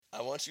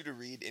I want you to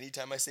read,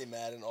 anytime I say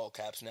mad in all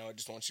caps now, I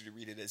just want you to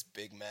read it as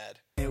Big Mad.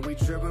 And we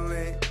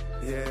dribbling,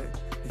 yeah,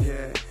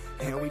 yeah.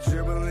 And we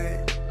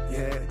dribbling,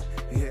 yeah,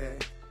 yeah.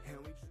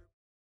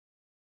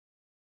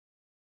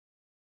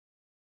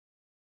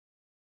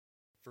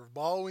 For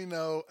Ball We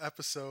Know,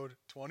 episode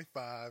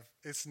 25.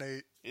 It's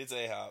Nate. It's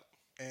A-Hop.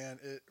 And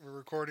we're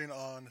recording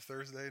on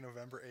Thursday,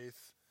 November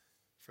 8th,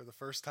 for the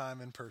first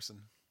time in person.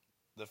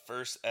 The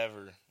first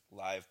ever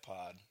live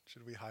pod.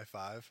 Should we high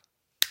five?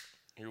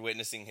 You're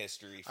witnessing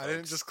history, folks. I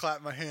didn't just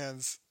clap my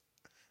hands.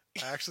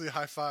 I actually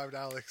high fived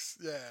Alex.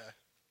 Yeah.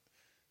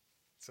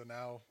 So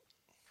now,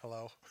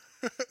 hello.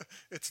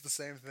 It's the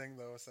same thing,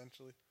 though,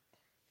 essentially.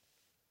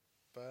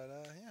 But,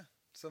 yeah.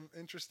 Some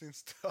interesting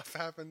stuff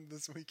happened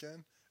this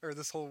weekend. Or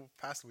this whole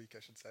past week, I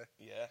should say.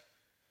 Yeah.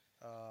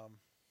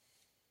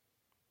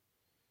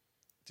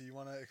 Do you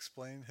want to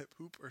explain hip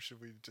hoop, or should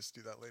we just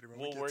do that later?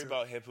 We'll worry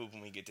about hip hoop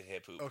when we get to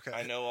hip hoop. Okay.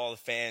 I know all the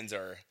fans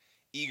are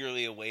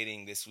eagerly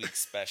awaiting this week's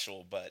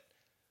special, but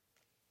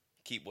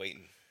keep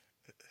waiting.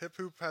 Hip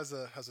hoop has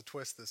a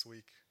twist this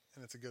week,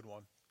 and it's a good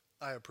one.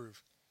 I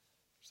approve.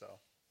 So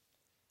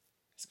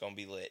it's gonna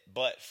be lit.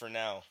 But for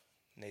now,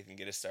 Nathan,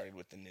 get us started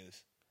with the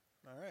news.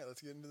 All right,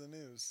 let's get into the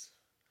news.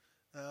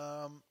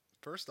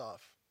 First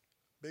off,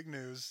 big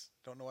news.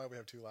 Don't know why we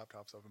have two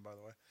laptops open, by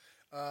the way.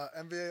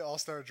 NBA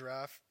All-Star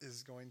Draft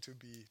is going to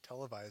be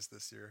televised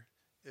this year.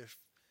 If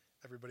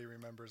everybody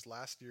remembers,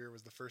 last year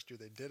was the first year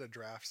they did a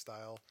draft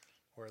style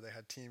where they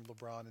had Team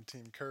LeBron and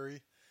Team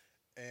Curry.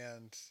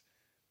 And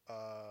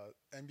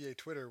NBA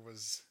Twitter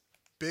was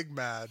big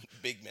mad.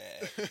 Big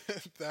mad.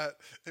 that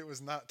it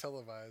was not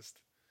televised.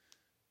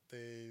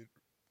 They,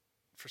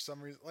 for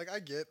some reason, like, I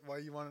get why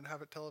you want to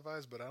have it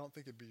televised, but I don't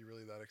think it'd be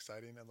really that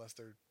exciting unless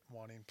they're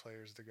wanting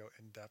players to go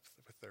in depth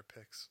with their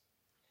picks.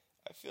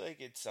 I feel like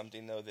it's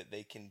something, though, that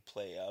they can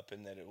play up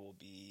and that it will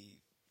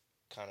be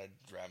kind of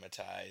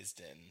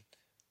dramatized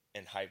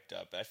and hyped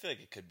up. I feel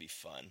like it could be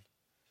fun.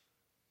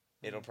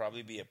 It'll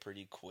probably be a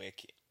pretty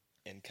quick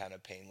and kind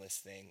of painless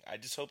thing. I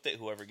just hope that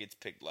whoever gets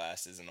picked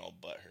last isn't all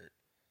butthurt.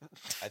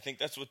 I think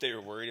that's what they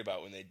were worried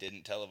about when they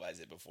didn't televise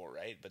it before,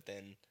 right? But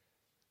then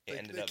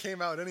it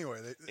came out anyway.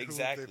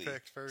 Exactly. Who they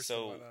picked first.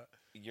 So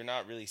you're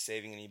not really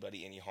saving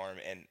anybody any harm.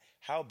 And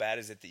how bad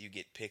is it that you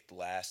get picked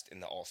last in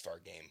the All-Star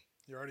game?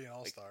 You're already an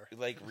all-star.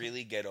 Like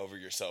really get over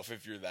yourself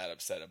if you're that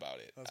upset about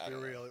it. Let's be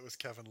real. It was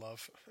Kevin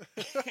Love.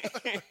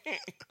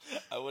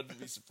 I wouldn't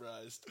be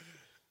surprised.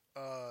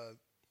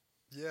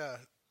 Yeah.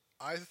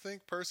 I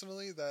think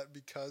personally that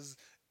because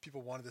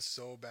people wanted this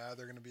so bad,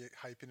 they're going to be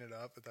hyping it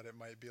up, but that it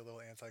might be a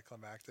little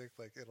anticlimactic.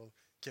 Like, it'll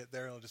get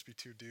there and it'll just be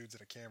two dudes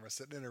and a camera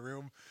sitting in a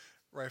room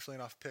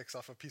rifling off picks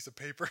off a piece of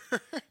paper.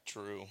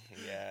 True.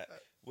 Yeah.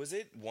 Was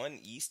it one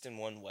East and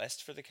one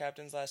West for the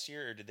captains last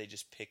year, or did they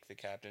just pick the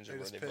captains, or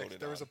were they voted on?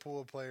 There was a pool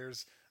of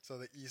players, so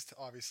the East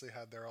obviously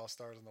had their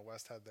all-stars and the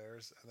West had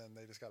theirs, and then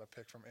they just got a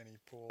pick from any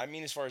pool. I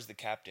mean, as far as the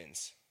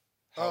captains,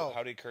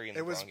 how did Curry and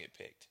LeBron get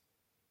picked?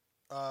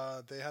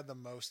 They had the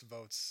most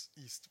votes,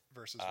 East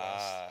versus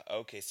West.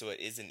 Okay, so it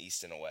is an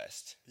East and a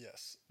West.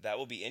 Yes. That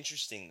will be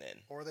interesting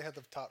then. Or they had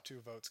the top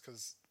two votes,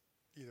 because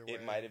either way,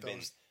 it might have been.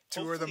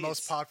 Two are the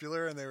most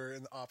popular, and they were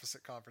in the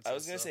opposite conferences. I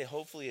was going to say,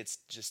 hopefully it's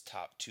just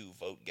top two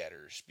vote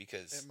getters,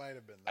 because it might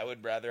have been that. I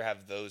would rather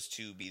have those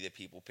two be the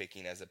people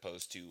picking as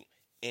opposed to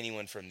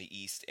anyone from the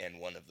East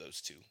and one of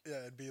those two.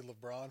 Yeah, it'd be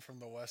LeBron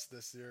from the West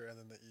this year, and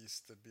then the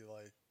East, it'd be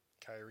like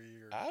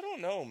Kyrie or I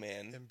don't know,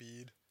 man.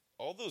 Embiid.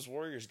 All those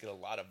Warriors get a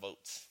lot of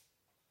votes.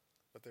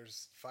 But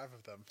there's 5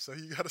 of them, so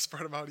you got to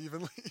spread them out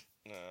evenly.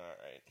 All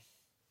right.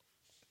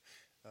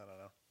 I don't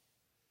know.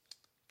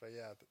 But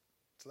yeah,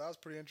 so that was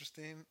pretty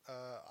interesting.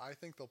 I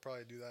think they'll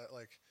probably do that.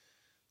 Like,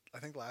 I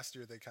think last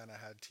year they kind of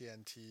had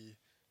TNT's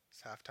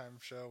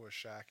halftime show with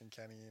Shaq and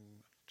Kenny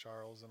and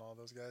Charles and all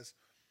those guys.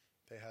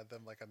 They had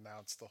them like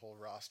announce the whole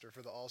roster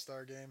for the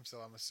All-Star game. So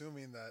I'm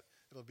assuming that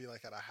it'll be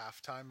like at a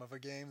halftime of a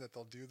game that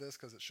they'll do this,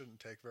 because it shouldn't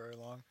take very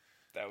long.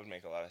 That would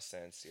make a lot of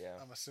sense, yeah.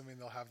 I'm assuming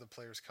they'll have the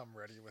players come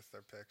ready with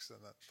their picks and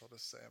that they'll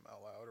just say them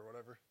out loud or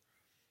whatever.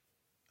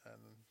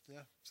 And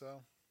yeah,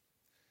 so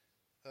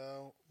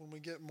when we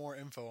get more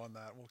info on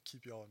that, we'll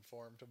keep you all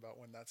informed about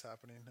when that's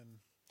happening.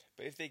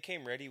 But if they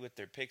came ready with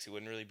their picks, it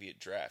wouldn't really be a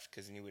draft,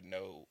 because then you would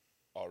know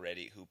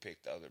already who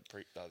picked the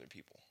other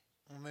people.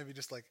 Well, maybe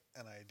just like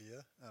an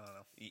idea. I don't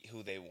know.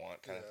 Who they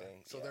want kind of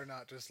thing. So they're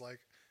not just like,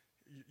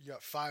 you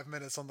got 5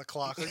 minutes on the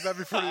clock. Like, that'd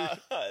be pretty...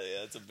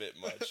 Yeah, that's a bit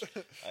much.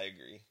 I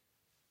agree.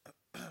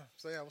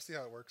 So yeah, we'll see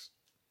how it works.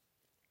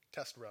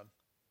 Test run.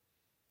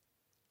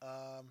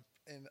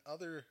 In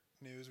other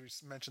news, we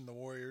mentioned the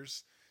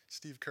Warriors.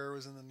 Steve Kerr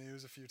was in the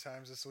news a few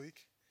times this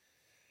week.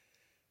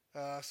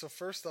 So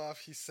first off,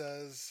 he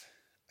says,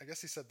 I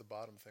guess he said the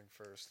bottom thing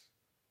first.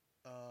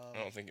 I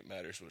don't think it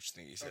matters which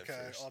thing he said first.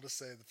 Okay, I'll just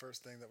say the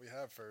first thing that we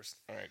have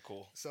first. All right,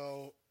 cool.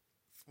 So,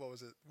 what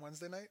was it,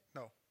 Wednesday night?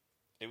 No.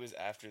 It was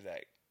after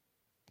that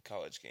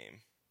college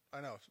game.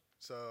 I know.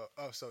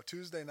 So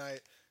Tuesday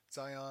night,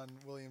 Zion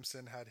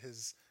Williamson had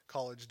his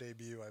college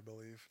debut, I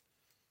believe,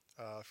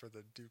 for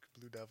the Duke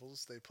Blue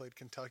Devils. They played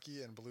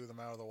Kentucky and blew them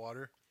out of the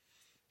water.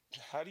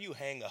 how do you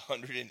hang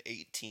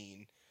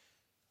 118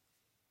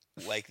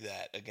 like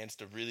that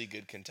against a really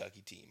good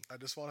Kentucky team? I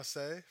just want to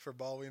say, for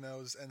Ball We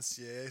Know's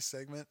NCAA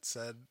segment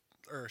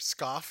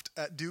scoffed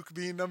at Duke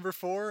being number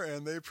 4,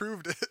 and they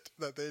proved it,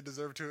 that they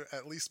deserve to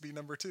at least be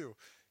number 2,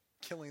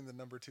 killing the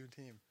number 2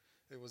 team.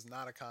 It was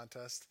not a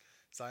contest.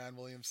 Zion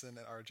Williamson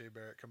and R.J.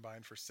 Barrett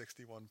combined for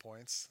 61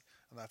 points,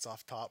 and that's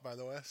off top, by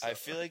the way. So. I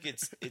feel like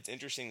it's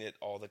interesting that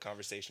all the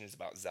conversation is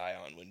about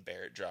Zion when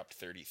Barrett dropped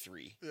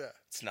 33. Yeah.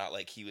 It's not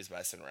like he was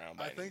messing around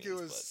by I any think means,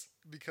 it was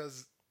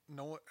because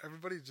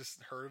everybody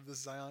just heard of this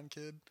Zion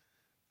kid,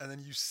 and then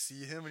you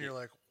see him and you're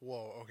like,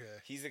 whoa, okay.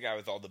 He's the guy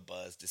with all the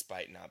buzz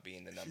despite not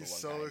being the number He's one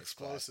so guy in his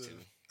explosive. class,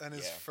 too. And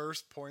his Yeah.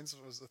 first points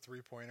was a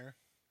 3-pointer.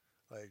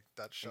 Like,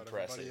 that shut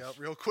Impressive. everybody up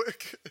real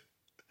quick.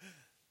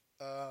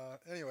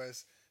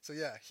 Anyways, so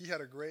yeah, he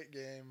had a great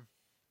game,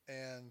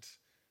 and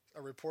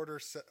a reporter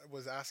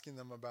was asking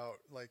them about,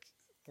 like,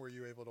 were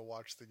you able to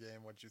watch the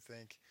game? What'd you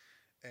think?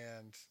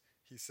 And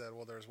he said,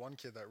 well, there's one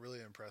kid that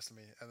really impressed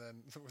me. And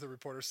then the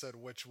reporter said,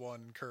 which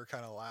one? Kerr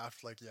kind of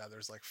laughed, like, yeah,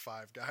 there's like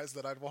 5 guys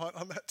that I'd want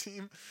on that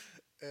team.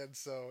 And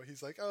so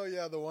he's like, oh,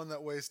 yeah, the one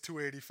that weighs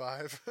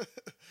 285.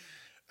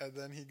 And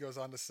then he goes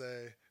on to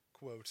say,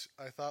 quote,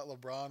 I thought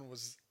LeBron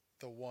was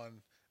the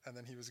one, and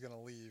then he was going to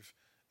leave.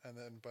 And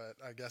then, but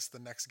I guess the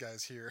next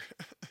guy's here.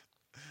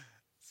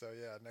 So,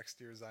 yeah, next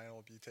year Zion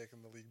will be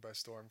taking the league by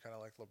storm, kind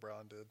of like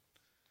LeBron did.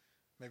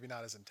 Maybe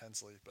not as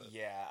intensely, but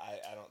Yeah,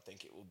 I don't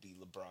think it will be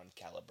LeBron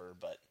caliber,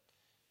 but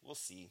we'll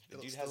see. The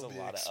it'll dude has a still be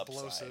lot of upside.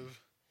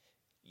 explosive.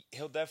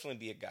 He'll definitely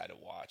be a guy to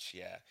watch,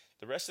 yeah.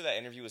 The rest of that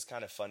interview was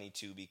kind of funny,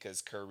 too,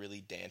 because Kerr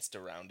really danced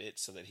around it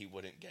so that he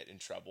wouldn't get in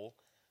trouble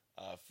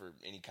for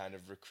any kind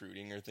of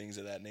recruiting or things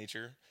of that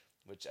nature,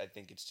 which I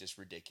think it's just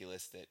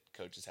ridiculous that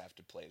coaches have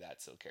to play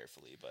that so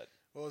carefully. But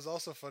Well, it was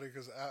also funny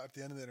because at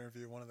the end of the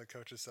interview, one of the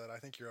coaches said, I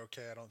think you're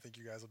okay. I don't think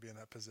you guys will be in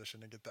that position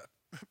to get that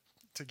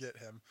to get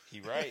him. he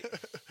right.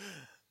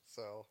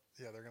 So,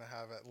 yeah, they're going to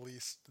have at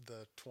least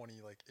the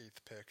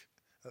 8th pick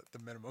at the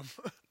minimum.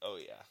 Oh,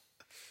 yeah.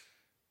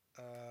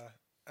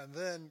 And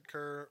then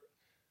Kerr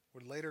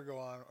would later go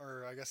on,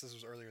 or I guess this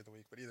was earlier in the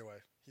week, but either way,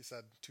 he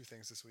said 2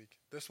 things this week.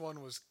 This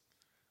one was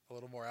a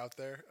little more out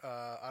there.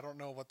 I don't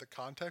know what the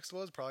context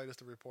was, probably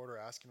just a reporter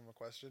asking him a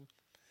question.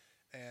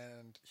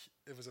 And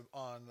it was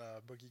on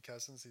Boogie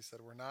Cousins. He said,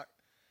 we're not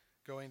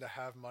going to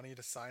have money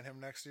to sign him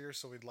next year,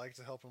 so we'd like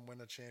to help him win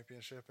a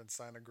championship and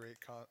sign a great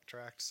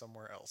contract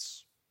somewhere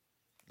else.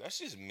 That's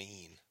just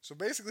mean. So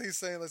basically he's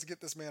saying, let's get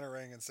this man a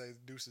ring and say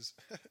deuces.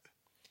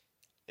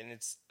 And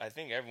I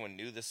think everyone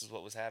knew this is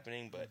what was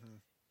happening, but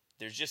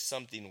there's just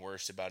something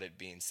worse about it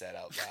being said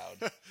out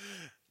loud.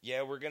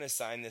 Yeah, we're going to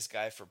sign this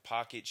guy for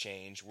pocket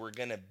change. We're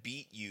going to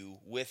beat you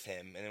with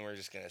him, and then we're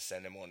just going to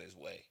send him on his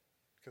way.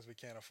 Because we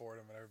can't afford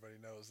him, and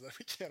everybody knows that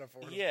we can't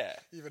afford him. Yeah.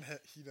 Even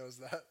he knows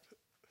that.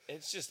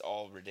 It's just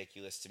all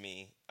ridiculous to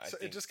me. I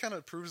think it just kind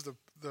of proves the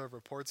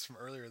reports from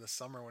earlier this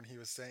summer when he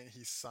was saying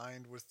he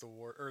signed with the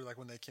or like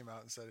when they came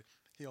out and said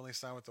he only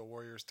signed with the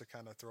Warriors to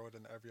kind of throw it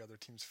in every other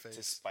team's face.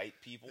 to spite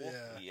people.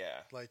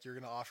 Yeah. Like, you're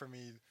going to offer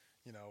me,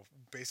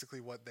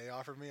 basically what they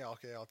offered me.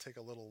 Okay, I'll take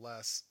a little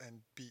less and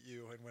beat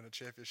you and win a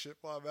championship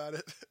while I'm at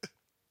it.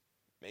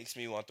 Makes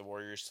me want the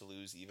Warriors to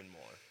lose even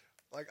more.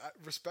 Like,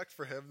 respect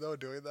for him, though,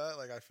 doing that.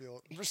 Like, I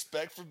feel...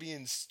 Respect for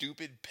being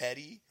stupid,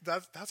 petty.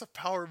 That's a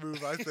power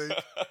move, I think.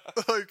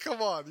 Like, come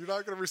on. You're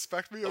not going to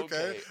respect me?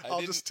 Okay.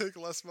 I'll just take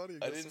less money.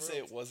 I didn't say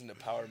it wasn't a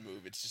power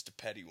move. It's just a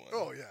petty one.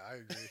 Oh, yeah, I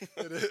agree.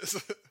 It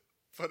is.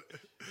 But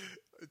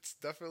it's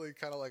definitely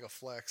kind of like a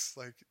flex.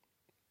 Like,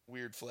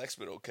 weird flex,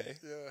 but okay.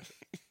 Yeah.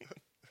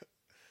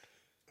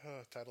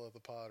 Title of the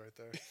pod right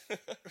there.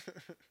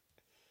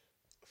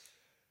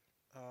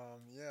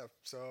 Yeah,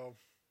 so...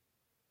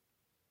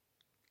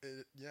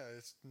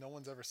 it's no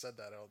one's ever said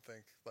that. I don't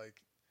think.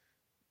 Like,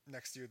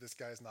 next year this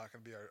guy's not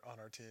going to be on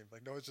our team.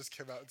 Like, no one's just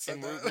came out and said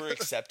and that. we're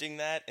accepting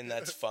that, and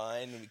that's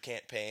fine. And we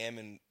can't pay him,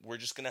 and we're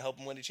just going to help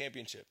him win a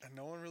championship. And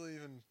no one really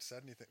even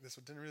said anything. This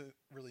didn't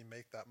really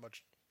make that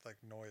much like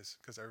noise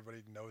because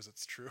everybody knows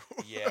it's true.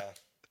 Yeah,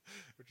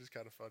 which is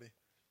kind of funny.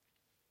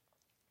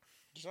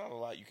 There's not a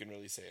lot you can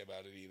really say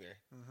about it either,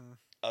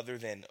 other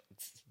than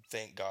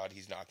thank God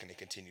he's not going to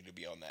continue to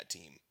be on that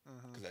team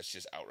because that's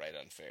just outright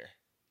unfair.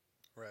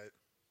 Right.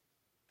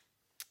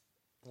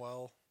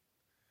 Well,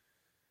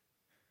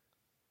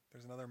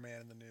 there's another man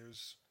in the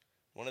news.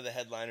 One of the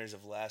headliners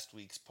of last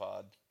week's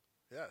pod.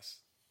 Yes,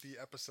 the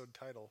episode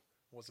title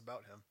was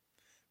about him,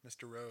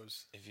 Mr.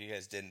 Rose. If you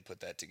guys didn't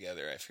put that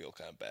together, I feel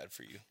kind of bad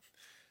for you.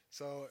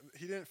 So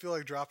he didn't feel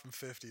like dropping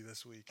 50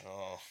 this week.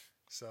 Oh.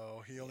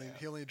 So he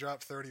only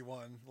dropped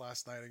 31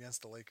 last night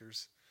against the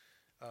Lakers.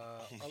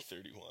 Only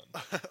 31.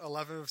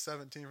 11 of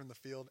 17 from the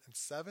field and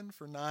 7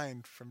 for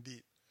 9 from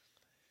deep.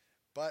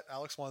 But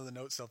Alex wanted to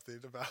note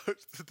something about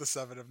the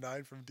 7 of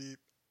 9 from deep.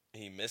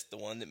 He missed the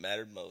one that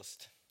mattered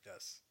most.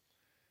 Yes.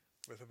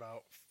 With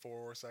about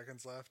 4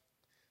 seconds left,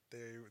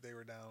 they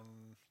were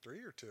down 3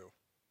 or 2.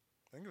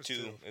 I think it was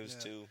 2. It was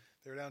 2.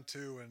 They were down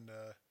 2, and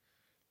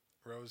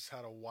Rose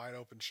had a wide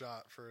open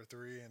shot for a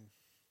 3, and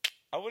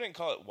I wouldn't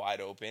call it wide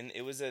open.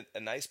 It was a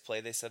nice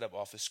play they set up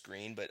off a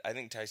screen, but I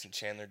think Tyson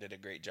Chandler did a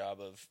great job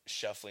of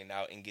shuffling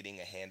out and getting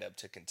a hand up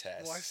to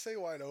contest. Well, I say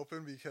wide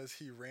open because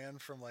he ran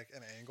from like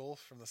an angle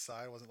from the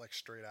side, it wasn't like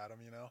straight at him,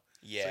 you know?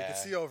 Yeah. So you could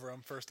see over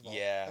him, first of all.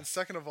 Yeah. And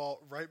second of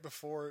all, right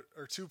before,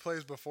 or 2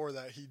 plays before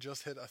that, he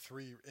just hit a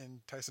 3 in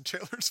Tyson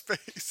Chandler's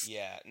face.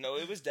 Yeah. No,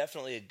 it was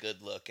definitely a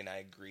good look, and I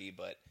agree,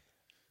 but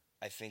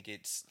I think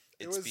it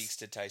speaks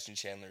to Tyson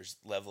Chandler's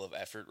level of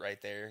effort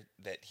right there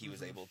that he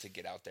was able to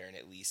get out there and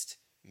at least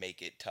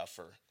make it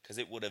tougher, because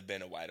it would have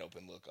been a wide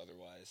open look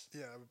otherwise.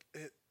 Yeah,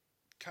 it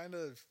kind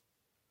of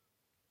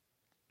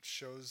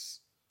shows,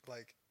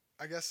 like,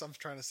 I guess I'm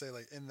trying to say,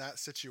 like, in that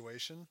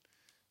situation,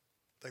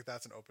 like,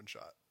 that's an open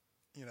shot,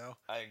 you know?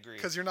 I agree.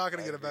 Because you're not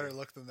going to get a agree. better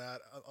look than that.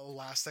 A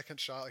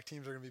last-second shot, like,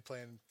 teams are going to be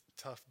playing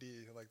tough D.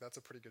 Like, that's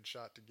a pretty good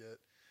shot to get.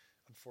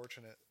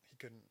 Unfortunate he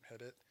couldn't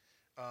hit it.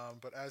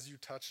 But as you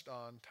touched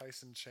on,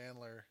 Tyson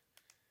Chandler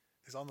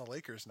is on the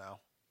Lakers now.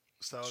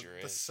 So Sure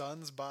the is.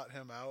 Suns bought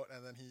him out,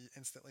 and then he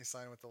instantly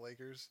signed with the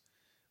Lakers,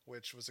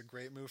 which was a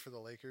great move for the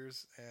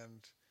Lakers. And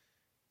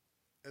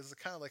it was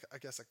kind of like, I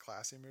guess, a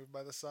classy move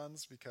by the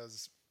Suns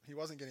because he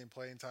wasn't getting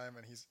playing time,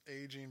 and he's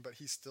aging, but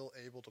he's still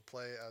able to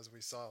play, as we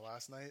saw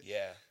last night.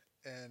 Yeah.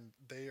 And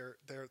the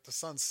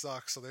Suns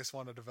suck, so they just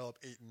want to develop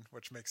Ayton,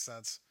 which makes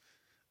sense.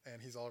 And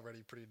he's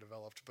already pretty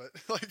developed, but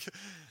like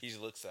He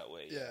looks that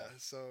way. yeah,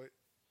 so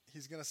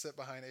he's going to sit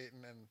behind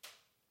Ayton, and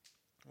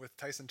with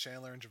Tyson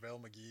Chandler and JaVale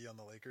McGee on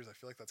the Lakers, I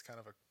feel like that's kind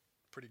of a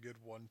pretty good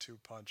 1-2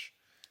 punch.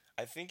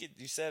 I think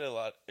you said a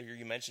lot, or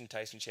you mentioned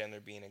Tyson Chandler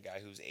being a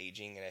guy who's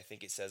aging, and I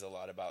think it says a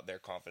lot about their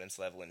confidence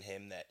level in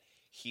him that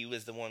he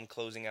was the one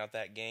closing out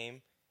that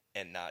game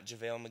and not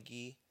JaVale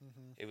McGee.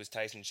 It was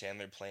Tyson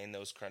Chandler playing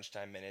those crunch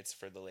time minutes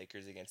for the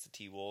Lakers against the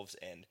T-Wolves,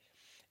 and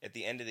at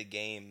the end of the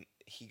game,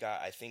 he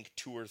got, I think,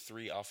 2 or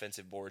 3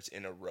 offensive boards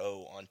in a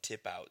row on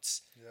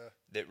tip-outs Yeah,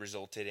 that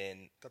resulted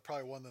in, that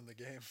probably won them the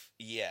game.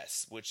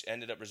 yes, which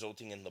ended up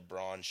resulting in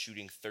LeBron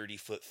shooting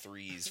 30-foot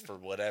threes for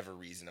whatever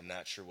reason. I'm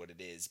not sure what it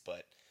is,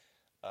 but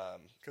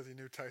Because he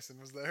knew Tyson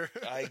was there.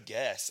 I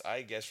guess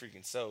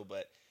freaking so,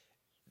 but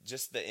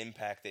just the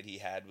impact that he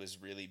had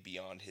was really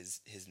beyond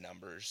his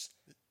numbers.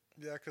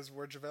 Yeah, because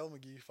where JaVale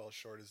McGee falls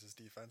short is his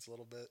defense a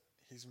little bit.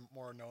 He's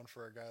more known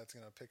for a guy that's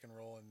going to pick and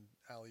roll and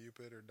alley-oop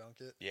it or dunk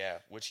it. Yeah,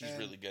 which he's And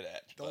really good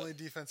at. The only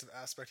defensive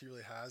aspect he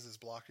really has is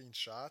blocking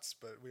shots,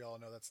 but we all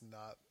know that's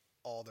not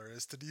all there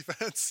is to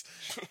defense.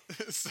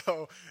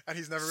 So, and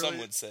he's never really... Some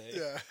would say.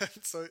 Yeah,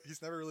 so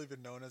he's never really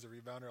been known as a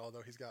rebounder,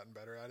 although he's gotten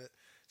better at it.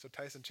 So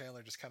Tyson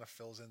Chandler just kind of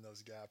fills in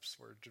those gaps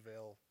where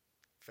JaVale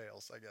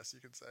fails, I guess you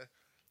could say.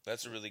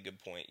 That's a really good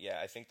point. Yeah,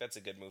 I think that's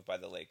a good move by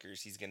the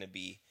Lakers. He's going to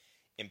be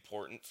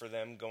important for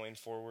them going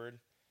forward,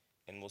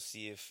 and we'll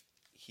see if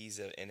he's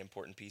an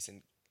important piece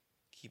in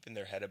keeping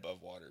their head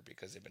above water,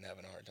 because they've been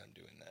having a hard time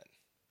doing that.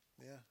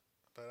 Yeah,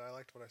 but I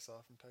liked what I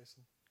saw from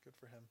Tyson. Good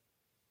for him.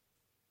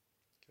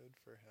 Good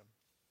for him.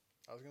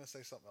 I was going to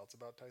say something else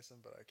about Tyson,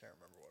 but I can't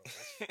remember what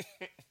it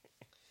was.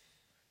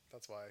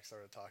 That's why I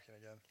started talking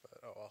again, but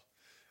oh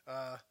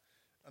well.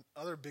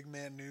 Other big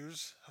man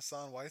news,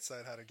 Hassan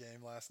Whiteside had a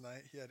game last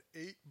night. He had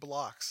 8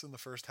 blocks in the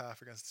first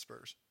half against the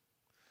Spurs.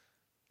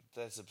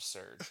 That's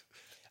absurd.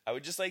 I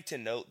would just like to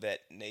note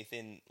that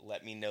Nathan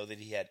let me know that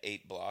he had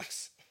 8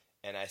 blocks,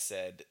 and I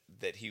said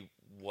that he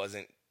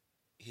wasn't.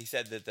 He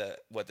said that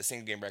the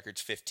single game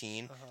record's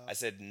 15. I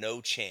said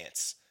no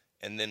chance,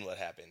 and then what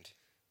happened?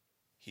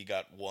 He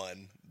got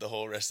 1 the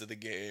whole rest of the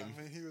game.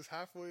 I mean, he was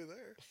halfway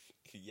there.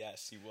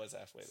 Yes, he was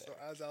halfway there. So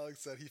as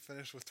Alex said, he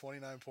finished with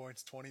 29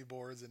 points, 20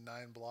 boards, and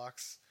 9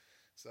 blocks.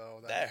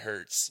 So That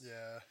hurts.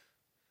 Yeah.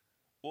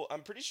 Well,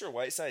 I'm pretty sure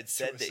Whiteside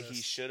said that he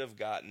assists. should have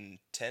gotten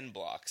 10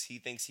 blocks. He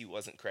thinks he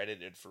wasn't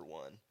credited for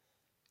 1.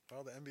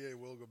 Well, the NBA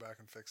will go back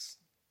and fix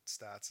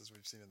stats as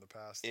we've seen in the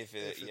past. If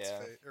it's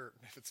fake, or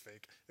if it's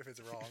fake, if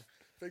it's wrong,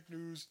 fake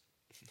news.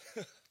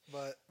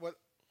 But what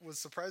was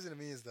surprising to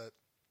me is that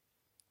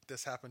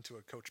this happened to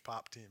a Coach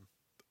Pop team,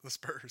 the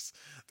Spurs.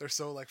 They're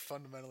so like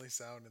fundamentally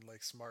sound and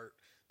like smart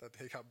that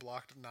they got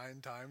blocked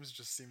 9 times.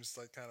 Just seems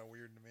like kind of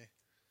weird to me.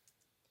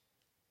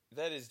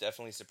 That is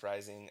definitely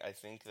surprising. I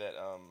think that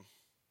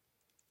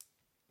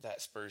that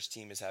Spurs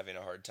team is having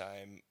a hard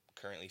time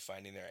currently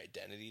finding their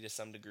identity to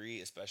some degree,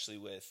 especially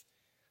with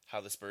how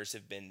the Spurs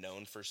have been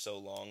known for so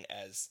long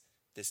as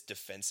this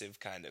defensive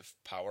kind of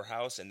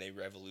powerhouse, and they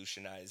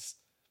revolutionize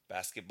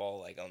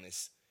basketball like on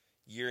this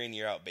year in,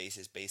 year out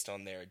basis based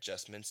on their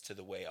adjustments to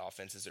the way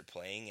offenses are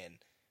playing, and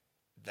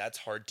that's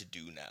hard to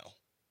do now.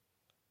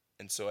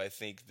 And so I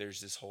think there's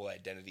this whole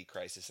identity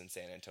crisis in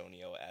San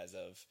Antonio as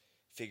of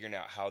figuring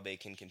out how they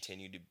can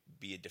continue to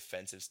be a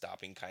defensive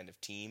stopping kind of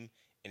team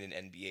in an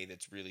NBA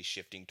that's really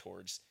shifting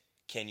towards,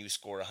 can you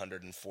score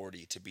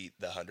 140 to beat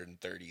the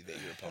 130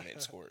 that your opponent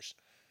scores?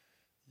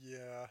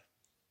 Yeah,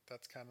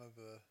 that's kind of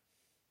the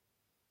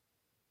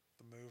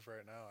move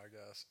right now, I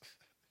guess.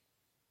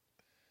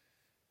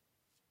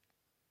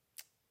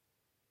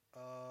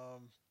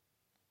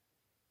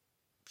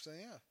 So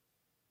yeah,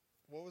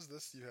 what was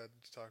this you had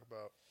to talk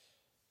about?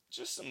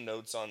 Just some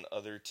notes on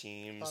other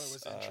teams. Thought it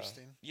was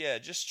interesting. Yeah,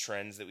 just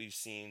trends that we've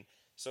seen.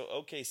 So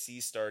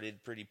OKC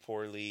started pretty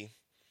poorly,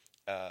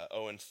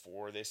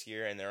 0-4 this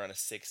year, and they're on a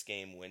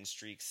 6-game win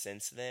streak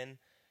since then.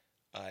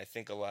 I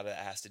think a lot of that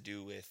has to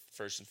do with,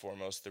 first and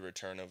foremost, the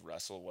return of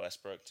Russell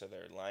Westbrook to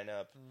their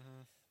lineup.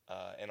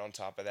 And on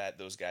top of that,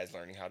 those guys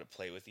learning how to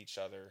play with each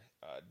other.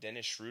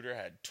 Dennis Schroeder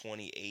had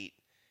 28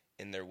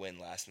 in their win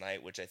last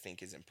night, which I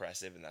think is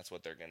impressive, and that's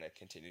what they're going to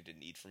continue to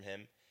need from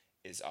him,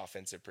 is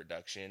offensive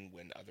production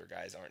when other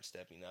guys aren't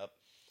stepping up.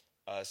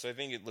 So I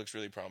think it looks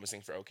really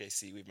promising for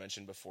OKC. We've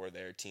mentioned before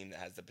they're a team that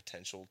has the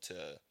potential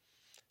to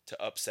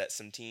upset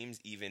some teams,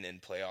 even in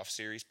playoff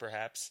series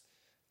perhaps.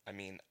 I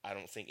mean, I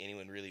don't think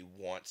anyone really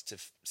wants to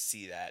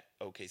see that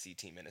OKC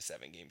team in a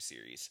 7-game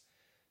series.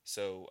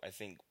 So I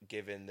think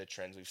given the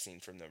trends we've seen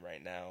from them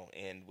right now,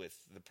 and with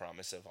the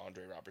promise of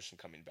Andre Robertson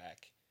coming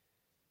back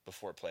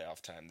before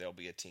playoff time, they'll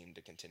be a team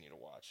to continue to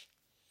watch.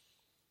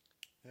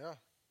 Yeah.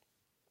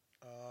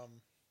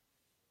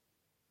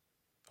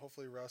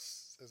 Hopefully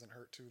Russ isn't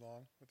hurt too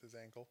long with his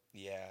ankle.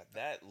 Yeah,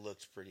 that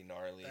looked pretty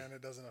gnarly. And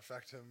it doesn't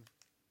affect him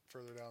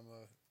further down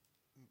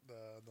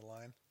the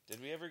line.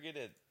 Did we ever get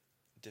a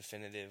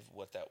definitive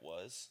what that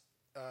was?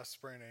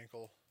 Sprained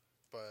ankle,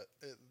 but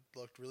it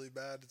looked really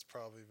bad. It's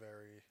probably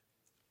very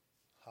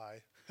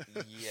high.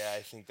 Yeah,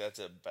 I think that's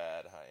a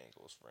bad high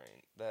ankle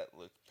sprain. That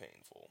looked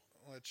painful.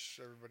 Which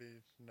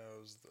everybody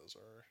knows those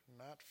are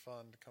not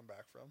fun to come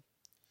back from.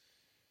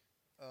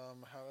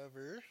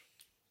 However,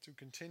 to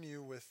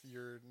continue with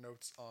your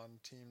notes on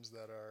teams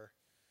that are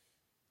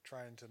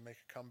trying to make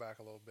a comeback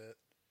a little bit,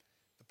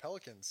 the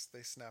Pelicans,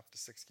 they snapped a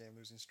 6-game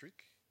losing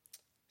streak.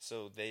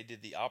 So they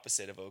did the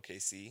opposite of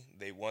OKC.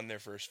 They won their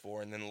first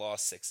 4 and then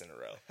lost 6 in a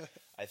row.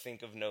 I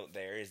think of note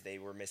there is they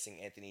were missing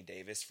Anthony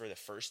Davis for the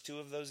first 2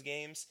 of those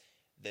games.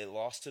 They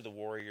lost to the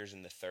Warriors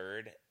in the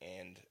third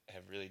and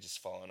have really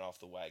just fallen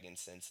off the wagon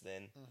since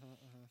then.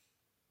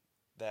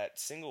 That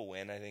single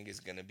win, I think,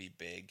 is going to be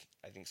big.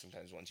 I think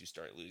sometimes once you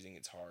start losing,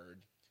 it's hard.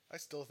 I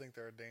still think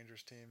they're a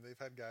dangerous team. They've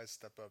had guys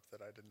step up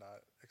that I did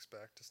not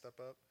expect to step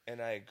up.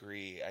 And I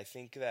agree. I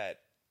think that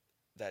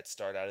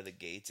start out of the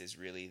gates is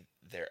really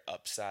their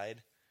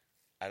upside.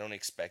 I don't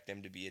expect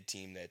them to be a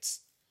team that's,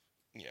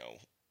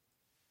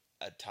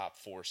 a top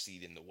 4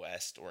 seed in the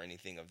West or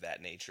anything of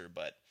that nature,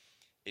 but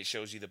it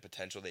shows you the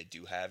potential they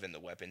do have and the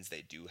weapons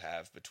they do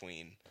have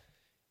between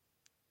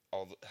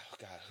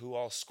who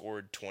all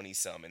scored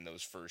 20-some in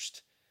those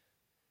first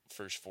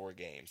 4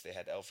 games. They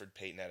had Elfrid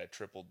Payton at a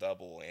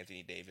triple-double.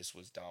 Anthony Davis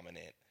was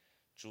dominant.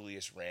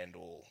 Julius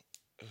Randle.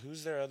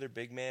 Who's their other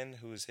big man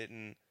who was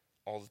hitting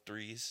all the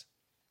threes?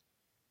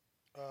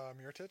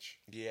 Mirotic?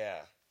 Yeah.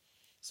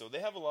 So they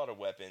have a lot of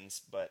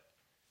weapons, but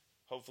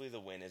hopefully the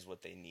win is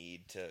what they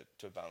need to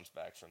bounce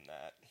back from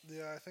that.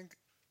 Yeah, I think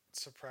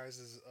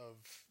surprises of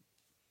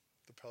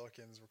the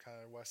Pelicans were kind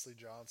of Wesley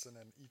Johnson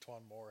and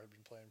Etuan Moore have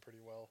been playing pretty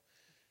well.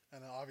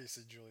 And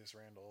obviously Julius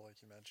Randle,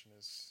 like you mentioned,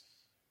 is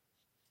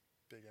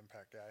a big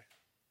impact guy.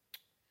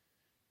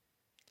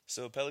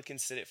 So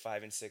Pelicans sit at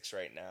 5-6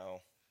 right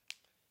now.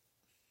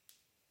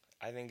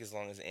 I think as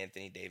long as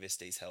Anthony Davis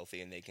stays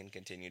healthy and they can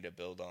continue to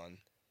build on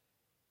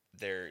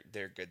their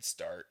good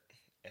start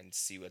and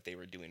see what they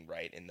were doing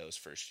right in those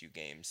first few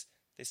games,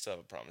 they still have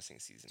a promising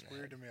season It's ahead.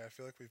 weird to me. I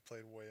feel like we've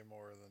played way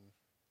more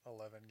than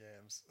 11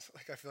 games.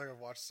 I feel like I've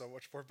watched so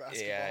much more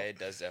basketball. Yeah, it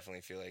does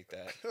definitely feel like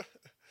that.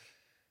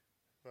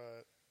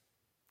 But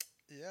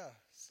yeah,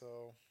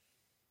 so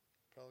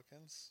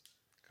Pelicans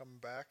coming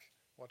back.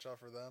 Watch out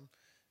for them.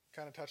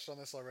 Kind of touched on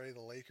this already. The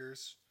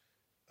Lakers,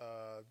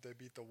 they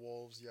beat the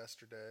Wolves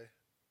yesterday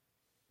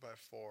by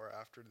 4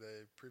 after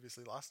they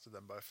previously lost to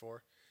them by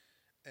 4.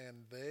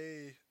 And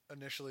they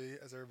initially,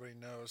 as everybody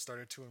knows,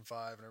 started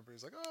 2-5, and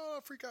everybody's like,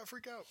 "Oh, freak out,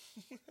 freak out!"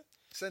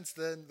 Since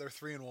then, they're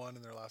 3-1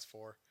 in their last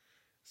 4.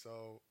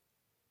 So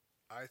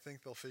I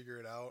think they'll figure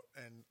it out.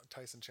 And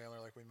Tyson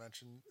Chandler, like we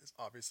mentioned, is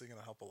obviously going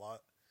to help a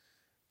lot.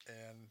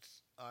 And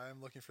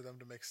I'm looking for them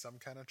to make some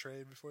kind of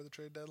trade before the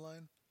trade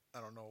deadline. I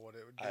don't know what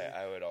it would be.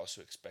 I would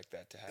also expect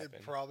that to happen.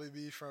 It'd probably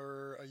be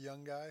for a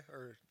young guy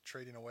or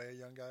trading away a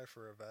young guy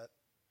for a vet.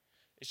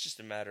 It's just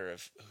a matter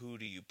of who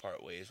do you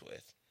part ways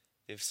with.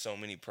 They have so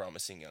many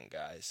promising young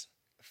guys.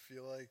 I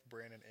feel like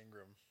Brandon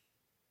Ingram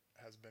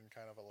has been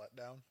kind of a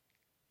letdown.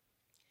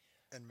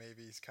 And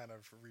maybe he's kind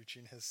of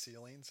reaching his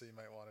ceiling, so you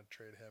might want to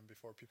trade him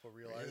before people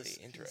realize.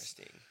 Really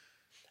interesting.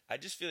 I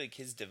just feel like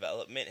his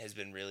development has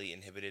been really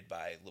inhibited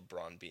by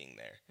LeBron being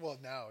there. Well,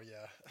 now,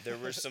 yeah. There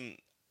were some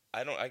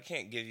I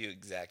can't give you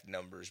exact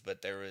numbers,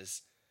 but there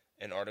was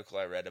an article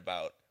I read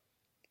about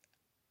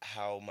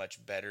how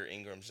much better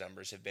Ingram's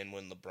numbers have been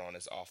when LeBron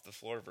is off the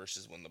floor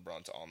versus when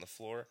LeBron's on the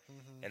floor.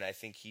 Mm-hmm. And I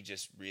think he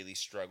just really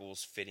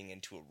struggles fitting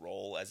into a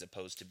role as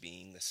opposed to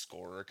being the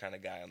scorer kind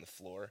of guy on the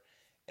floor.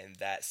 And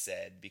that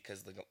said,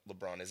 because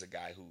LeBron is a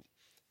guy who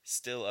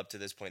still up to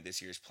this point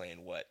this year is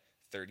playing,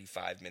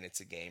 35 minutes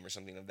a game or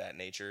something of that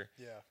nature.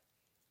 Yeah.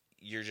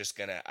 You're just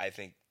going to, I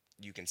think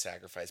you can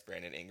sacrifice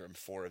Brandon Ingram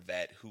for a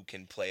vet who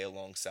can play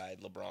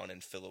alongside LeBron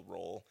and fill a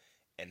role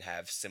and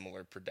have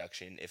similar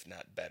production, if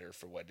not better,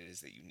 for what it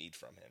is that you need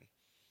from him.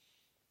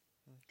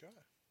 Okay.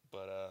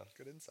 But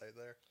Good insight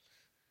there.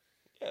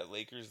 yeah,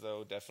 Lakers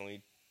though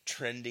definitely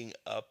trending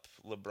up.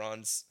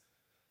 LeBron's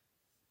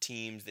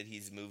teams that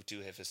he's moved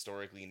to have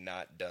historically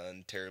not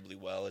done terribly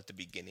well at the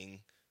beginning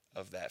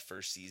of that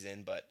first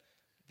season, but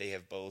they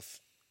have both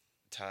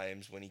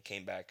times when he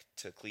came back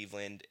to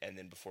Cleveland and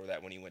then before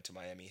that when he went to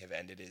Miami have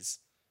ended as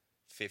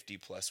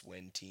 50-plus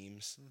win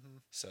teams. Mm-hmm.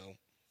 So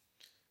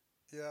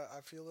Yeah,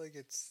 I feel like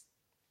it's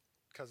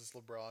because it's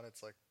LeBron.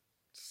 It's like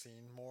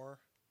seen more.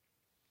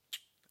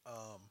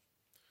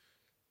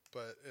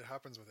 But it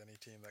happens with any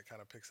team that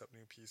kind of picks up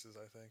new pieces.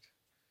 I think,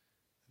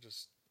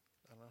 just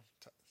I don't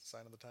know,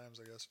 sign of the times,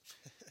 I guess.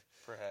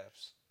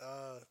 perhaps.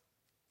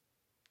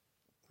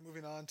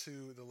 Moving on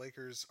to the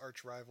Lakers'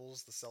 arch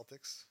rivals, the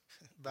Celtics.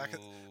 Back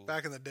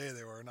in the day,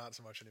 they were not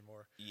so much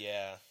anymore.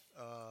 Yeah.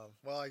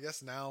 Well, I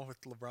guess now with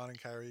LeBron and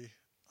Kyrie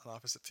on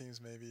opposite teams,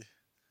 maybe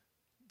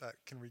that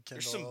can rekindle.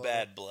 There's some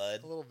bad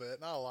blood. A little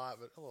bit, not a lot,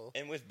 but a little.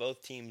 And with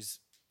both teams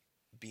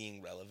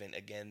being relevant,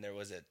 again, there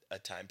was a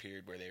time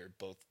period where they were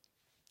both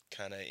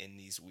kind of in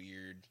these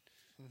weird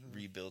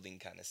rebuilding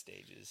kind of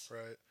stages.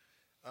 Right.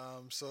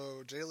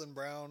 So Jaylen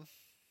Brown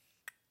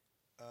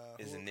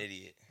is an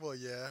idiot. Well,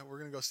 yeah, we're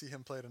gonna go see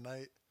him play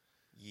tonight.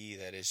 Yeah,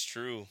 that is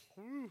true.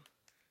 Woo.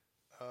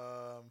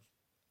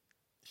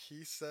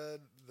 He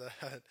said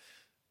that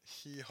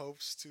he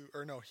hopes to,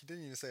 or no, he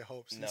didn't even say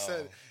hopes. No, He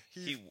said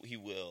he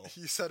will.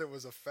 He said it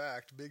was a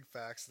fact, big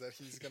facts, that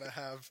he's gonna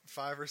have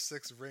 5 or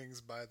 6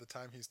 rings by the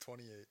time he's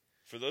 28.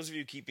 For those of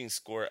you keeping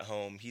score at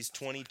home, he's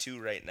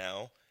 22 right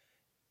now,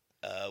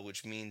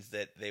 which means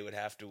that they would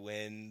have to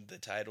win the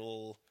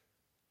title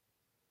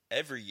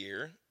every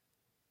year,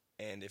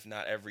 and if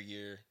not every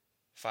year,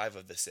 5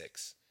 of the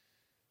 6.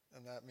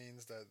 And that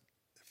means that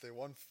if they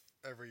won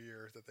every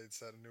year, that they'd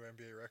set a new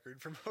NBA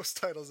record for most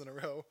titles in a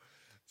row.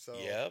 So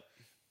Yep.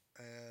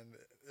 And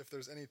if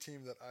there's any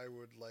team that I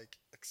would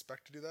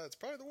expect to do that, it's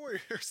probably the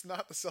Warriors,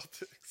 not the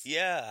Celtics.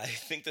 Yeah, I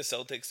think the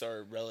Celtics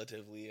are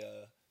relatively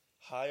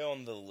high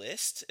on the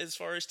list as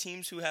far as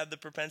teams who have the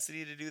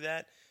propensity to do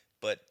that.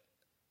 But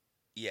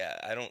yeah,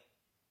 I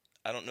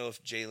don't know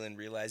if Jaylen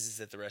realizes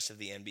that the rest of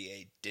the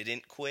NBA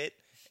didn't quit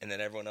and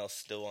that everyone else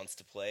still wants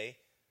to play.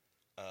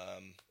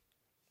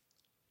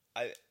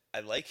 I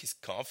like his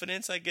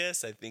confidence, I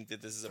guess. I think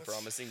that this is a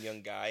promising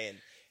young guy, and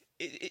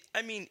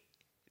I mean,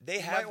 they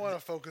might want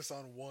to focus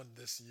on one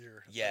this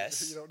year.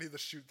 Yes. You don't need to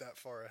shoot that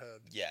far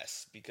ahead.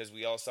 Yes, because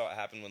we all saw it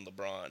happen when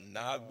LeBron,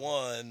 not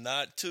 1,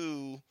 not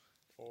 2,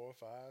 4,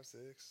 5,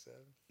 6, 7.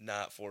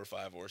 not 4,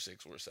 5, or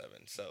 6, or 7.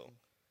 So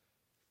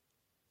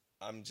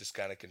I'm just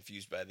kind of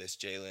confused by this,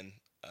 Jaylen.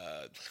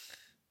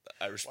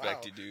 I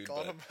respect you, dude.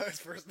 Called but him by his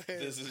first name.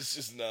 This is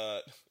just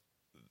not.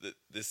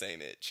 This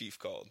ain't it. Chief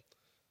called.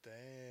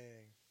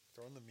 Dang.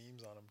 Throwing the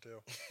memes on him, too.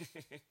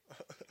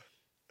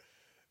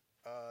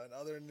 In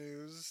other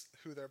news,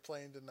 who they're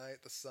playing tonight,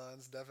 the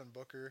Suns. Devin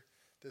Booker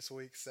this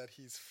week said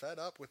he's fed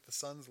up with the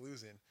Suns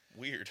losing.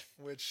 Weird.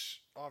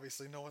 Which,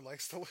 obviously, no one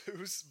likes to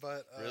lose,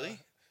 but... Really?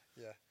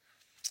 Yeah.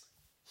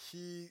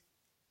 He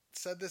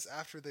said this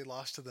after they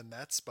lost to the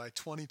Nets by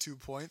 22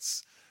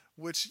 points,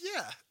 which,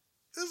 yeah,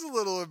 is a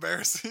little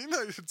embarrassing,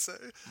 I should say.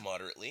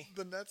 Moderately.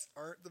 The Nets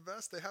aren't the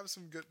best. They have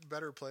some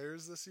better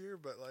players this year,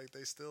 but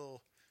they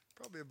still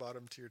probably a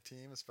bottom tier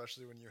team,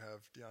 especially when you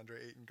have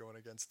DeAndre Ayton going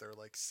against their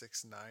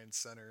 6'9"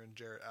 center and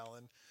Jarrett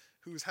Allen,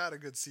 who's had a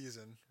good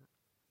season.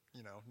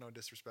 No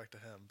disrespect to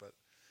him, but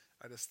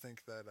I just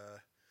think that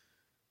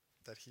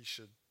that he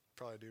should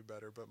probably do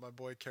better. But my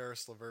boy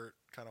Karis LeVert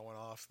kind of went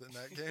off in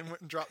that game,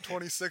 went and dropped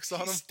 26 on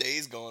him. He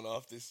stays going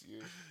off this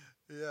year.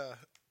 Yeah,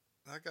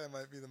 that guy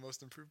might be the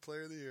most improved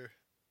player of the year.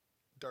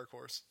 Dark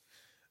horse.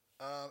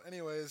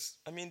 Anyways.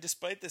 I mean,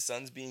 despite the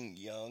Suns being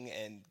young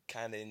and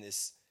kind of in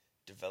this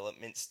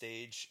development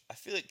stage, I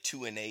feel like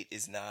 2-8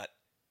 is not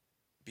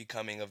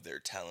becoming of their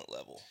talent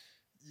level.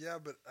 Yeah,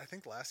 but I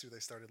think last year they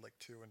started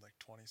 2 and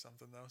 20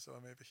 something though, so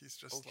maybe he's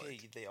just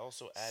they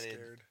also added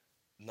scared.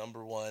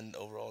 number 1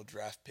 overall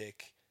draft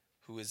pick,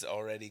 who is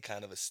already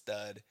kind of a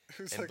stud,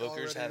 Who's and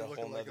Booker's had a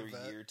looking whole like other a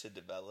vet. year to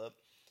develop.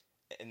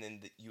 And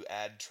then you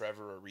add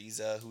Trevor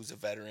Ariza, who's a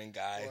veteran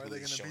guy Are who they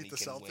has shown going he to beat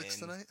the can Celtics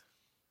win. tonight?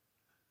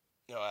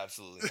 No,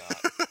 absolutely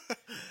not.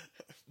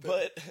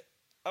 But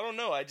I don't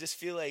know. I just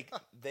feel like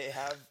they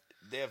have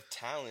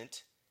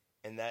talent,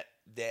 and that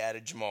they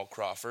added Jamal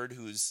Crawford,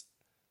 who's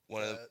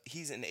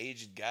he's an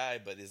aged guy,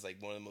 but is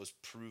one of the most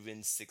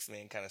proven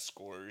 6-man kind of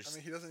scorers. I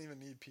mean, he doesn't even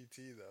need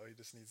PT though. He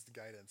just needs the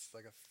guidance,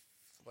 like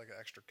an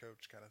extra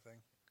coach kind of thing.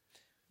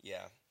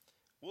 Yeah,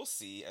 we'll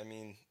see. I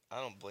mean,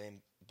 I don't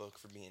blame Book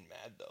for being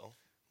mad though.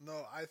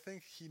 No, I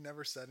think he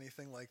never said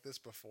anything like this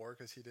before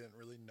because he didn't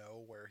really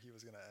know where he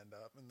was going to end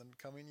up in the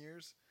coming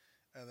years.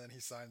 And then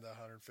he signed the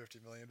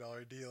 $150 million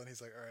deal, and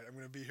he's like, all right, I'm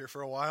going to be here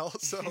for a while,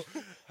 so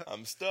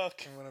I'm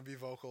stuck. I'm going to be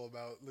vocal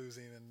about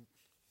losing.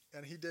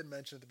 And he did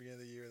mention at the beginning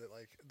of the year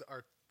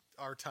that,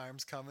 our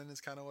time's coming is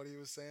kind of what he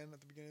was saying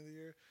at the beginning of the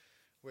year,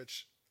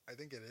 which I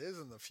think it is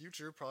in the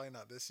future, probably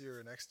not this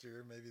year or next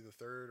year, maybe the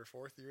 3rd or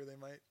 4th year they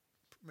might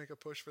make a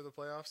push for the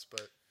playoffs,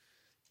 but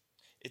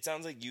It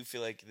sounds like you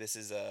feel like this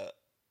is a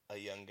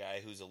young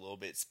guy who's a little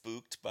bit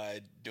spooked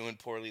by doing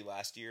poorly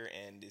last year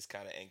and is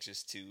kind of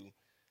anxious to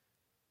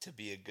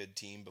be a good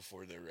team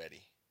before they're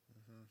ready.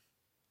 Mm-hmm.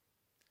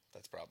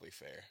 That's probably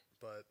fair.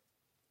 But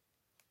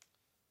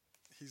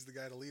he's the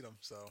guy to lead them,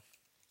 so.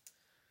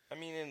 I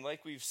mean, and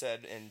like we've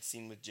said and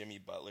seen with Jimmy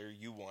Butler,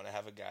 you want to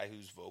have a guy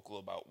who's vocal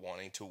about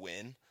wanting to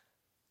win.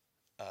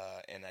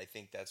 And I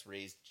think that's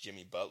raised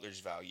Jimmy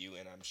Butler's value,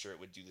 and I'm sure it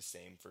would do the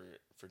same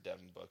for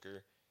Devin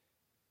Booker.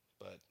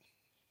 But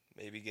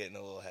maybe getting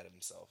a little ahead of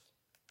himself.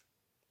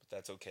 But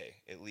that's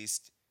okay. At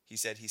least he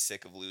said he's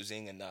sick of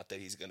losing and not that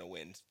he's going to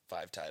win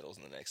 5 titles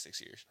in the next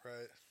 6 years.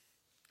 Right.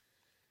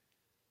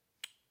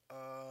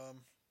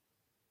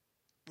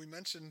 We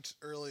mentioned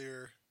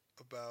earlier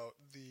about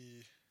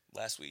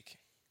Last week.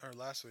 Or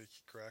last week,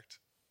 correct?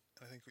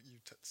 I think you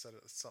said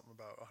something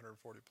about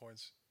 140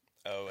 points.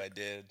 Oh, I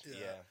did.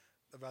 Yeah.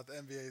 About the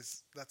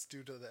NBA's, that's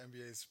due to the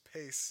NBA's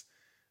pace.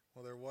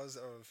 Well, there was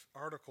an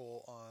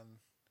article on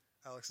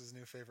Alex's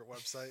new favorite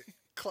website,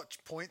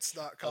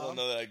 clutchpoints.com. I don't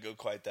know that I'd go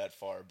quite that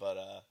far, but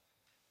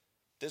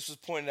this was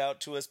pointed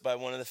out to us by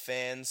one of the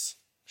fans.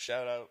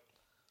 Shout out.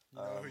 You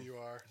know who you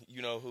are.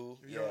 You know who.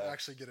 You don't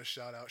actually get a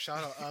shout out.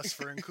 Shout out us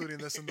for including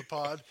this in the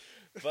pod.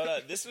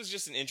 But this was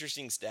just an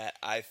interesting stat,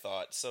 I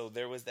thought. So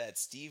there was that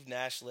Steve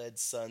Nash-led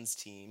Suns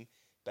team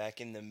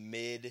back in the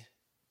mid-2000s.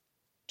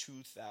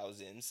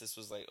 This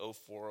was like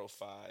 04,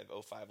 05,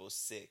 05,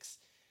 06.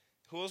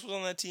 Who else was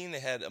on that team? They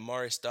had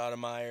Amari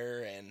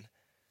Stoudemire and...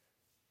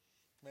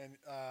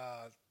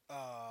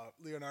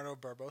 Leonardo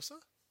Barbosa?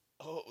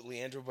 Oh,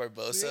 Leandro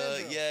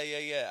Barbosa.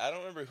 Yeah. I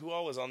don't remember who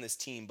all was on this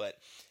team, but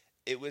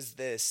it was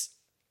this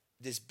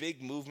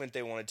big movement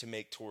they wanted to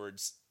make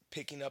towards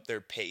picking up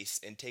their pace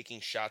and taking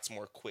shots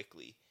more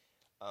quickly.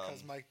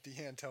 Because Mike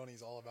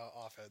D'Antoni's all about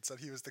offense, and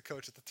he was the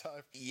coach at the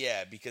time.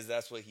 Yeah, because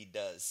that's what he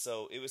does.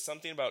 So it was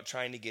something about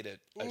trying to get a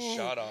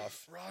shot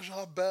off.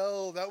 Raja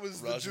Bell, that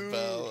was the dude.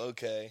 Bell,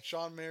 okay.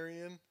 Sean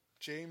Marion,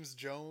 James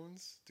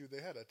Jones. Dude,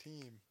 they had a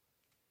team.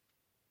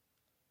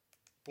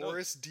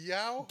 Boris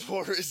Diaw?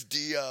 Boris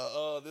Diaw.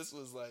 Oh, this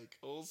was like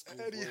old school.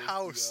 Eddie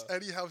House.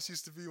 Eddie House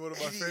used to be one of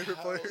my favorite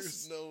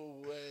players. No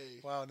way.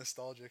 Wow,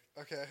 nostalgic.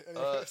 Okay.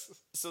 Anyways.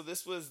 So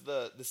this was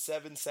the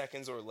 7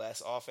 seconds or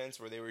less offense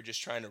where they were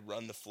just trying to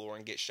run the floor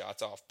and get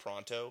shots off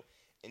pronto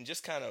and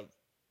just kind of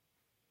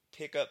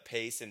pick up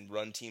pace and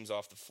run teams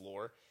off the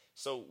floor.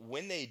 So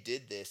when they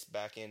did this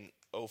back in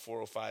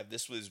 04, 05,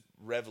 this was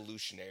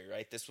revolutionary,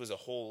 right? This was a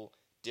whole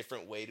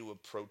different way to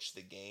approach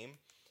the game.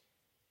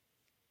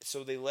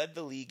 So they led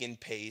the league in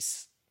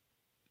pace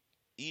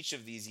each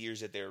of these years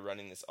that they were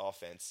running this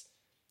offense.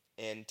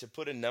 And to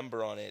put a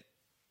number on it,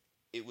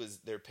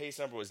 their pace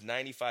number was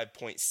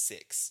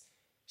 95.6.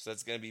 So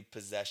that's going to be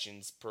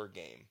possessions per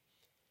game.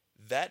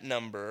 That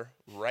number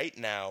right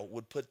now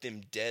would put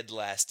them dead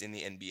last in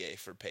the NBA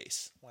for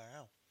pace.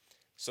 Wow.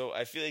 So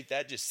I feel like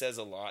that just says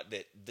a lot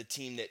that the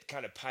team that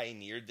kind of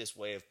pioneered this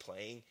way of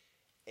playing,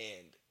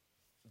 and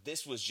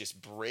this was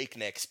just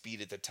breakneck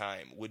speed at the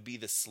time, would be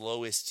the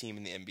slowest team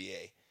in the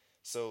NBA.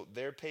 So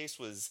their pace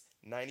was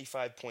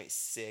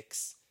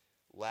 95.6.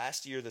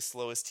 Last year, the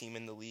slowest team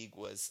in the league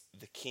was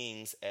the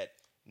Kings at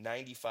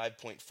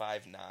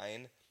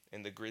 95.59,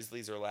 and the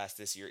Grizzlies are last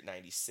this year at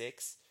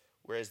 96,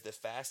 whereas the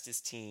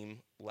fastest team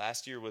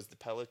last year was the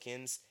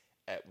Pelicans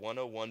at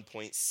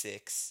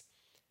 101.6.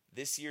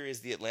 This year is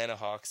the Atlanta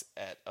Hawks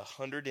at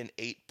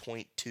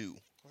 108.2.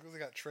 Look, they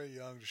got Trae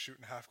Young just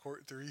shooting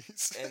half-court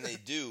threes. And they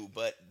do,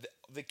 but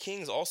the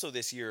Kings also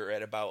this year are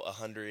at about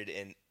 100,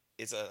 and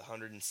it's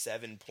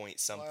 107 point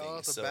something.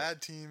 Well, the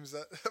bad teams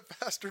at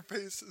faster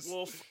paces.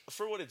 Well,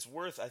 for what it's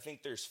worth, I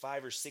think there's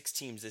 5 or 6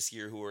 teams this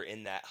year who are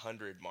in that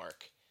 100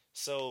 mark.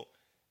 So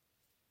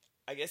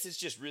I guess it's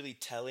just really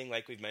telling,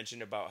 like we've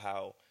mentioned, about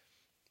how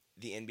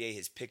the NBA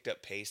has picked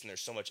up pace and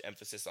there's so much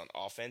emphasis on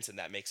offense, and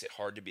that makes it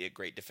hard to be a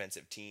great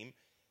defensive team,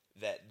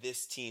 that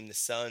this team, the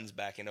Suns,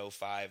 back in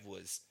 05,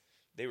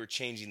 they were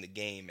changing the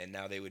game, and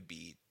now it'd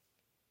be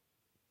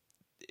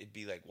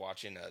like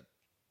watching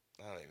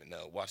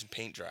watching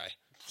paint dry.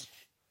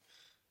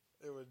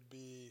 It would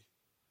be,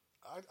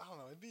 I don't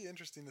know, it'd be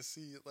interesting to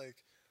see, like,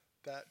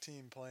 that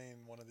team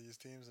playing one of these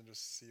teams and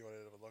just see what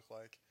it would look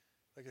like.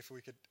 Like, if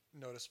we could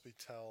noticeably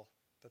tell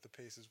that the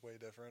pace is way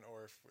different,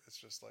 or if it's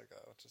just like,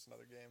 just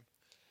another game.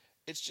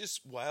 It's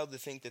just wild to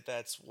think that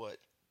that's,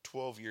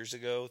 12 years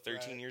ago,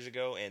 13 years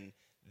ago, and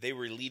they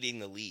were leading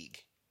the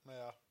league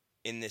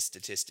in this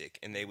statistic,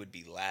 and they would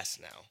be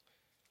last now.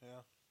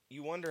 Yeah.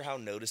 You wonder how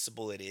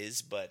noticeable it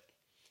is, but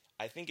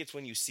I think it's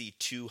when you see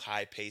 2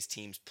 high-paced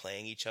teams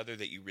playing each other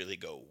that you really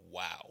go,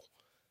 wow,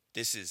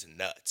 this is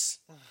nuts.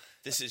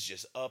 This is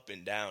just up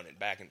and down and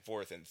back and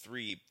forth and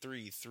 3,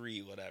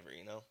 whatever,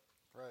 you know?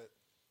 Right.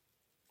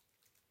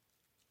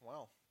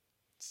 Wow.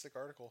 Sick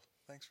article.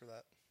 Thanks for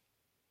that.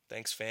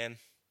 Thanks, fan.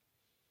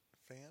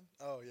 Fan?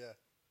 Oh, yeah.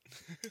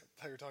 I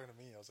thought you were talking to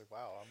me. I was like,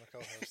 wow, I'm a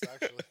co-host,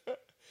 actually.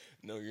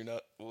 No, you're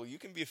not. Well, you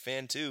can be a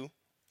fan, too.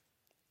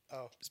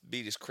 Oh. This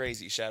beat is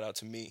crazy. Shout out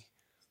to me.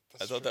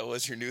 I thought that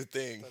was your new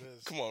thing. That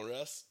is. Come on,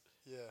 Russ.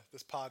 Yeah,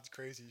 this pod's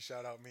crazy.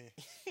 Shout out me.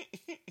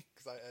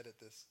 Because I edit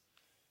this.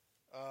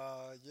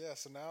 Yeah,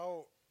 so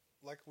now,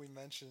 like we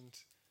mentioned,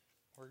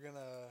 we're going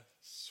to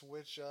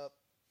switch up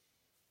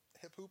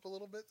hip hoop a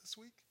little bit this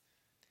week.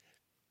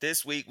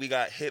 This week we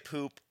got hip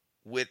hoop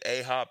with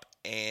A-Hop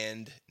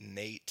and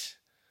Nate.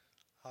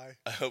 Hi.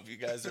 I hope you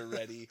guys are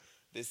ready.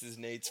 This is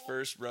Nate's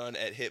first run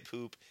at hip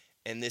hoop,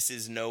 and this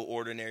is no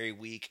ordinary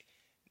week.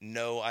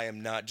 No, I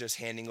am not just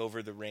handing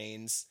over the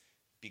reins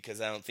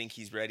because I don't think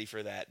he's ready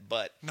for that.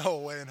 But No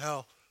way in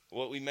hell.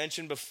 what we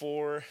mentioned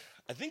before,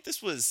 I think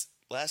this was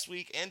last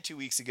week and 2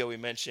 weeks ago, we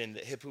mentioned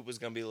that hip hoop was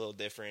going to be a little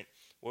different.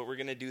 What we're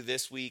going to do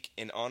this week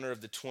in honor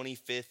of the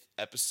 25th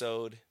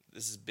episode,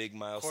 this is a big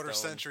milestone. Quarter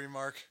century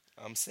mark.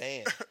 I'm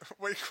saying.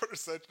 Wait, quarter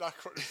century, not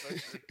quarter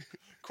century.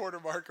 Quarter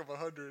mark of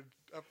 100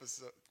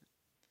 episodes.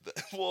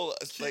 Well,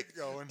 it's Keep like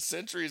going.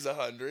 century's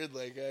 100.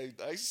 Like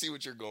I see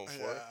what you're going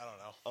for. Yeah, I don't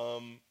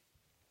know.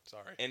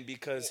 Sorry. And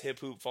because hip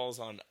hoop falls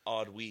on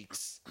odd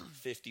weeks,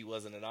 50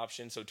 wasn't an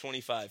option, so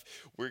 25.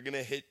 We're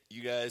gonna hit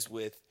you guys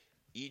with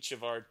each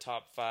of our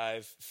top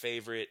 5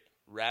 favorite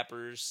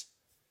rappers,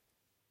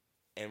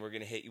 and we're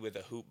gonna hit you with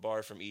a hoop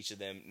bar from each of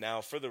them.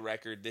 Now, for the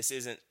record, this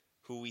isn't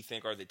who we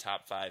think are the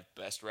top 5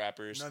 best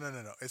rappers.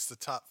 No. It's the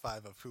top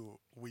 5 of who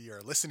we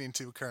are listening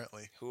to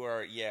currently. Who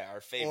are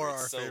our favorites. Or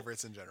our So,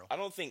 favorites in general. I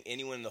don't think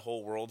anyone in the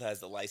whole world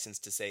has the license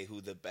to say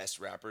who the best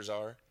rappers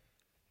are.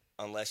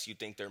 Unless you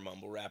think they're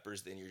mumble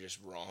rappers, then you're just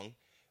wrong.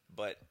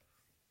 But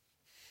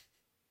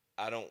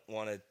I don't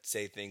want to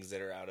say things that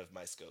are out of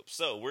my scope.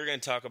 So we're going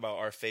to talk about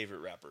our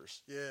favorite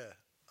rappers. Yeah.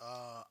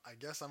 I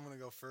guess I'm going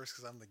to go first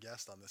because I'm the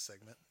guest on this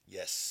segment.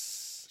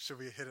 Yes. Should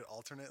we hit it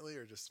alternately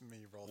or just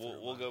me roll through?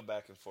 We'll mine? go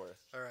back and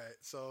forth. All right.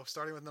 So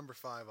starting with number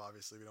 5,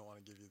 obviously, we don't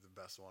want to give you the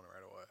best one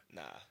right away.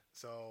 Nah.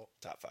 So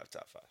Top 5.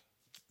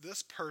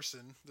 this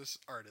person, this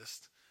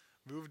artist,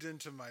 moved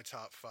into my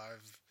top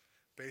 5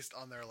 based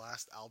on their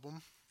last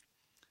album.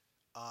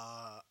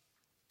 I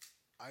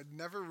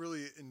never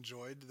really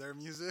enjoyed their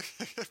music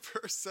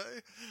per se.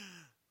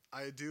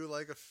 I do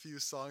like a few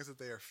songs that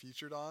they are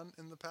featured on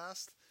in the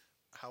past.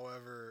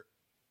 However,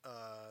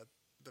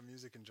 the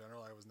music in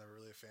general, I was never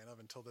really a fan of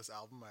until this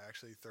album. I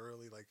actually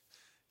thoroughly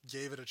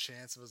gave it a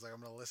chance. It was like, I'm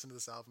going to listen to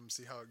this album,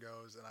 see how it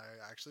goes, and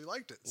I actually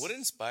liked it. What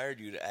inspired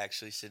you to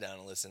actually sit down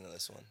and listen to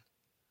this one?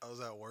 I was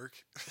at work,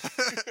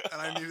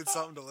 and I needed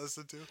something to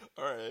listen to.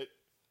 All right.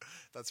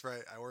 That's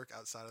right. I work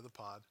outside of the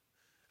pod.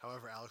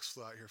 However, Alex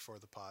flew out here for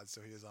the pod, so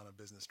he is on a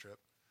business trip.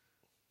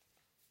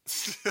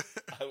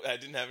 I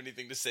didn't have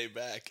anything to say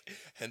back,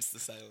 hence the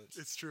silence.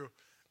 It's true.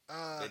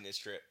 Business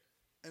trip.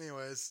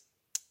 Anyways,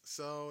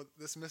 so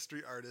this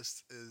mystery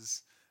artist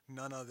is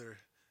none other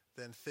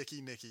than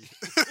Thicky Nicki.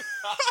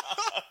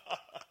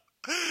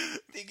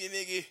 Thicky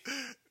Nicki.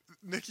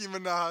 Nicki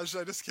Minaj.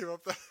 I just came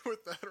up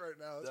with that right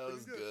now. That's That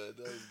was pretty good.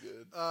 That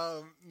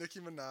was good.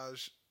 Nicki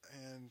Minaj,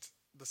 and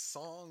the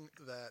song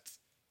that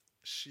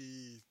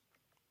she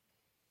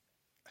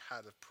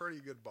had a pretty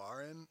good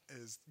bar in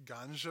is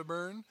Ganja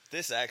Burn.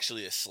 This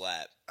actually a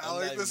slap.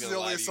 Alex, this is the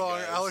only song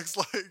Alex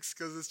likes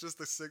because it's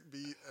just a sick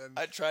beat. And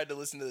I tried to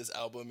listen to this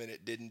album and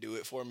it didn't do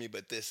it for me,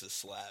 but this is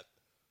slap.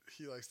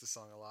 he likes the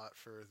song a lot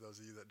for those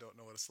of you that don't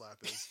know what a slap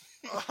is.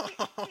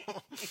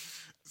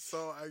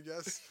 So I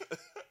guess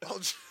I'll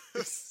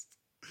just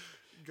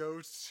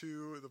go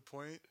to the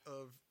point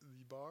of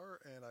the bar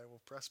and I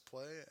will press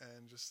play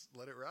and just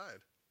let it ride.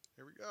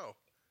 Here we go.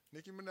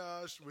 Nicki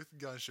Minaj with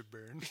Ganja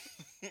Burn.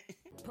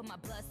 Put my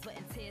blood, sweat,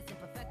 and tears in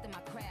perfecting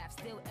my craft.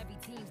 Still every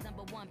team's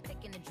number 1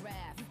 pick in the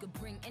draft. You could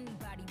bring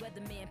anybody,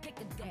 weatherman, pick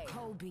a day. I'm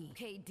Kobe,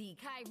 KD,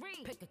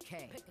 Kyrie, pick a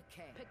K. Pick a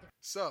K. Pick a...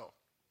 So,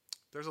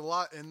 there's a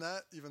lot in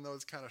that, even though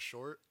it's kind of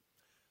short.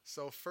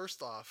 So,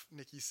 first off,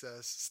 Nicki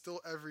says, still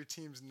every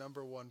team's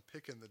number 1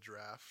 pick in the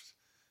draft.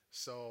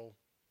 So,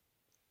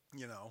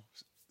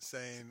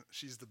 saying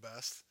she's the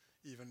best,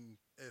 even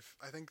if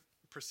I think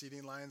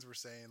preceding lines were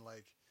saying,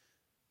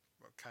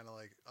 kind of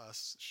like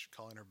us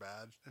calling her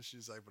bad, and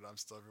she's like, but I'm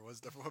still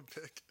everyone's number 1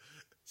 pick.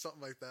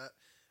 Something like that.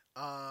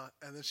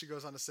 And then she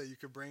goes on to say, you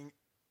could bring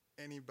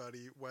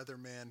anybody,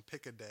 weatherman,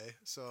 pick a day.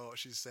 So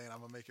she's saying, I'm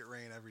going to make it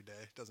rain every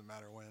day. Doesn't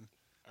matter when.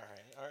 All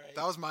right.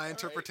 That was my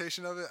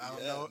interpretation of it. I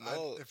don't know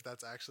no. if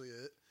that's actually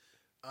it.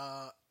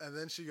 And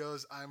then she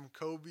goes, I'm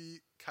Kobe,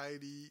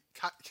 KD.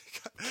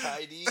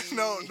 KD.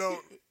 No,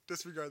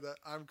 disregard that.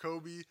 I'm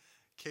Kobe,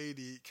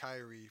 KD,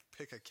 Kyrie,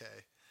 pick a K.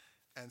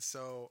 And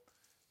so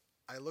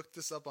I looked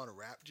this up on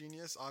Rap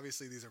Genius.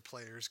 Obviously, these are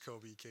players,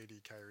 Kobe,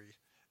 KD, Kyrie.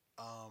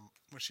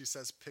 When she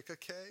says pick a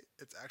K,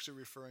 it's actually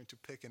referring to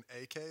pick an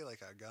AK,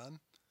 like a gun.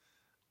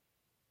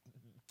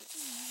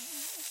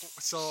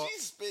 So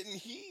She's spitting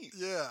heat.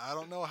 yeah, I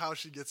don't know how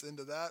she gets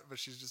into that, but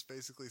she's just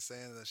basically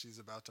saying that she's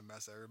about to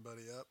mess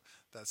everybody up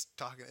that's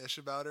talking ish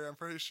about her, I'm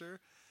pretty sure.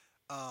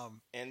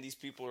 And these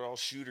people are all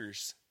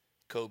shooters.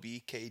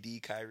 Kobe,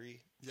 KD,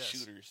 Kyrie. Yes.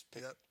 Shooters.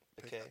 Yep.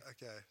 Okay.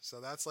 Okay. So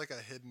that's like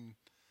a hidden,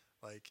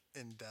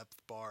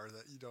 in-depth bar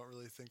that you don't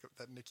really think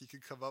that Nicki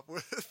could come up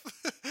with.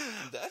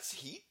 That's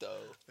heat,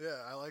 though. Yeah,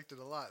 I liked it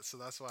a lot, so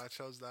that's why I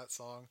chose that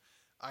song.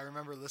 I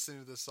remember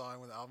listening to this song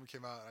when the album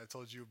came out, and I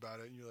told you about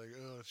it, and you're like,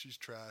 "Oh, she's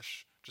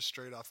trash," just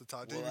straight off the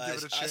top. Didn't Well, even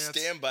give it a I chance.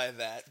 stand by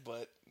that,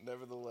 but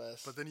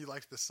nevertheless. But then you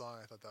liked this song.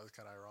 I thought that was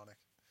kind of ironic.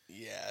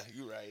 Yeah,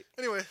 you're right.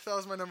 Anyway, that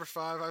was my number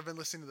 5. I've been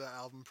listening to that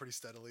album pretty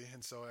steadily,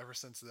 and so ever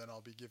since then,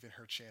 I'll be giving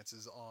her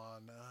chances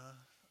on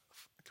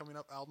coming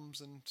up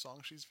albums and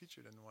songs she's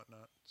featured in and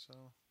whatnot. So,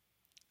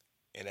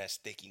 And that's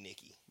Thicky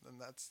Nicky. and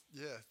that's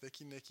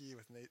Thicky Nicky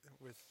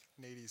with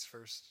Nate's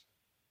first.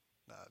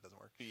 Nah, it doesn't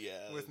work.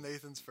 Yeah. With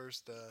Nathan's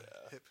first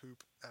hip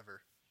hoop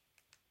ever.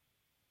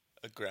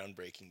 A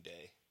groundbreaking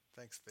day.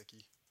 Thanks,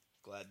 Thicky.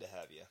 Glad to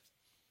have you.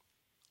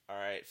 All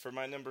right, for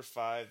my number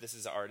 5, this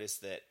is an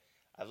artist that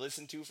I've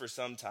listened to for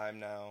some time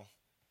now.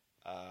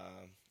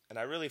 And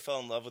I really fell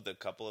in love with a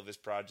couple of his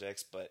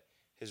projects, but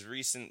his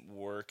recent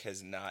work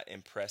has not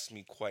impressed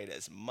me quite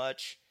as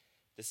much.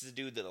 This is a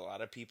dude that a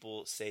lot of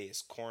people say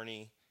is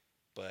corny,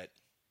 but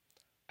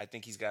I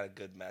think he's got a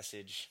good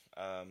message.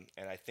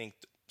 And I think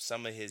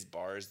some of his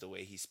bars, the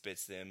way he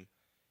spits them,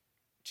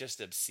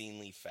 just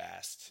obscenely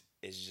fast,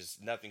 is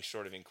just nothing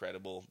short of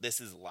incredible.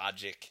 This is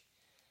Logic.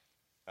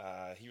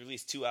 He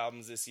released 2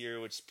 albums this year,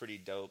 which is pretty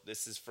dope.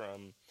 This is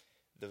from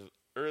the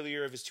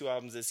earlier of his 2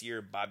 albums this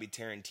year, Bobby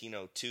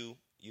Tarantino 2.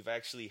 You've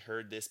actually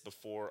heard this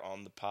before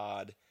on the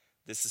pod.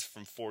 This is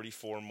from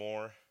 44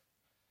 More.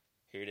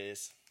 Here it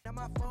is. Now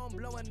my phone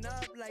blowing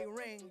up like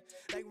ring,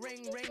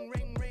 ring, ring,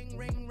 ring, ring,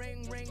 ring,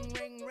 ring, ring,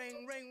 ring,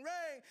 ring, ring.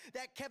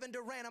 That Kevin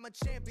Durant, I'm a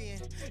champion.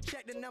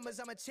 Check the numbers,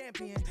 I'm a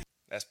champion.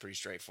 That's pretty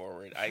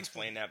straightforward. I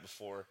explained that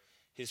before.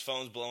 His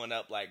phone's blowing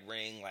up like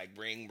ring,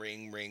 ring,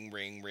 ring, ring,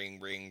 ring,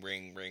 ring, ring,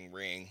 ring, ring,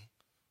 ring.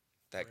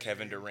 That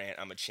Kevin Durant,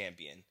 I'm a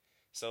champion.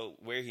 So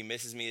where he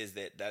misses me is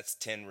that that's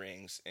 10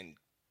 rings, and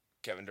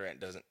Kevin Durant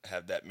doesn't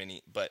have that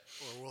many. But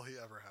Or will he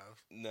ever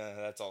have? no,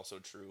 that's also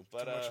true.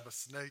 But Too much of a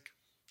snake.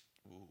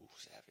 ooh,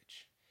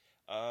 savage.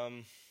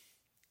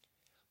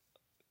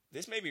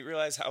 This made me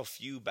realize how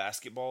few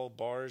basketball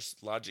bars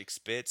Logic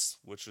spits,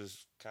 which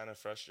was kind of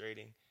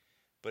frustrating.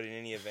 But in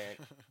any event,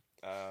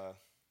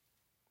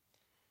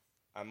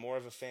 I'm more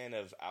of a fan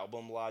of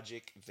album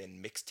Logic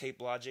than mixtape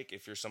Logic,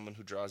 if you're someone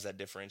who draws that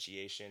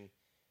differentiation.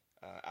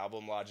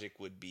 Album Logic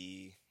would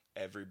be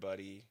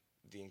Everybody,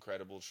 The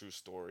Incredible True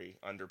Story,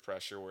 Under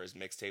Pressure, whereas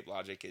mixtape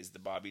Logic is the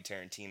Bobby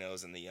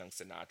Tarantinos and the Young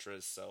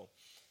Sinatras. So,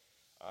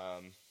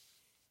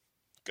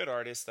 good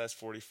artist. That's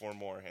 44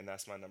 More, and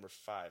that's my number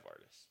 5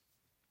 artist.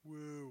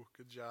 Woo,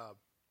 good job.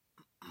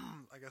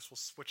 I guess we'll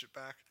switch it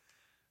back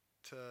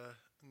to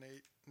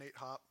Nate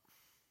Hop.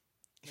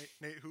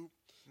 Nate Hoop.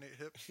 Nate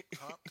Hip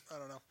Hop. I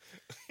don't know.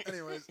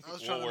 Anyways, I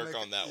was trying We'll to work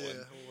make on that one.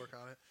 Yeah, we'll work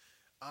on it.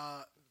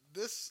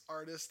 This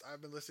artist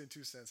I've been listening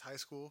to since high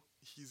school.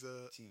 He's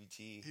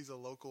TVT. a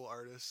local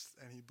artist,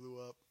 and he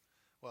blew up.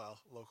 Well,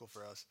 local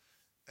for us,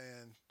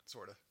 and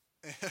sorta.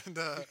 And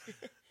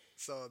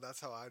so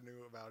that's how I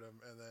knew about him.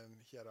 And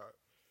then he had an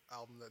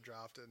album that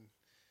dropped, and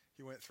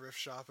he went thrift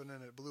shopping,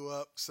 and it blew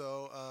up.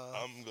 So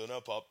I'm gonna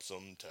pop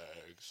some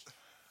tags.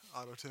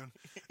 Auto-tune.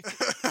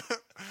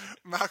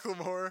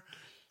 Macklemore,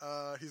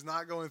 he's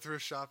not going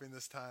thrift shopping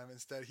this time.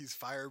 Instead, he's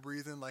fire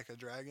breathing like a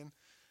dragon.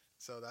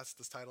 So that's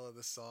the title of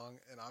this song,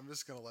 and I'm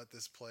just going to let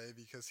this play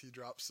because he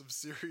drops some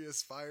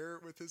serious fire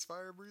with his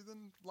fire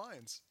breathing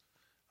lines.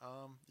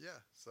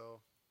 So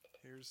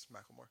here's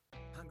Macklemore.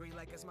 Hungry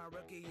like it's my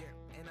rookie year,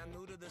 and I'm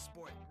new to the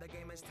sport. The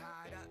game is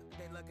tied up,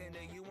 they looking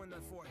at you in the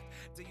 4th.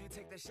 Do you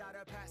take the shot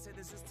or pass it?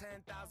 This is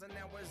 10,000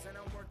 hours, and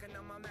I'm working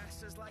on my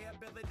master's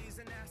liabilities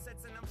and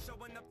assets, and I'm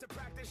showing up to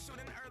practice,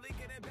 shooting early,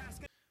 getting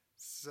basket.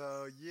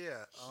 So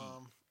yeah,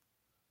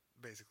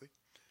 basically.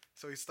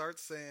 So he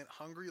starts saying,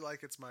 hungry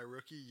like it's my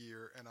rookie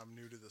year and I'm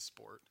new to the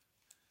sport.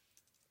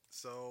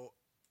 So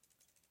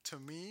to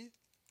me,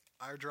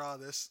 I draw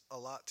this a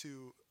lot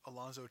to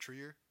Alonzo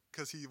Trier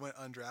because he went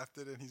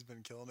undrafted and he's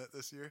been killing it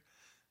this year.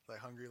 Like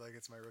hungry like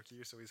it's my rookie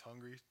year, so he's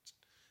hungry.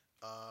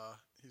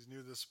 He's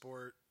new to the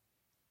sport.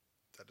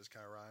 That just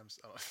kind of rhymes.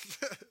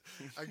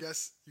 I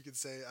guess you could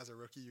say as a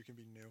rookie you can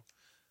be new.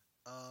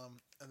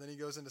 And then he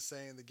goes into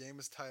saying the game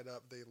is tied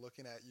up. They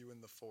looking at you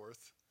in the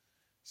 4th.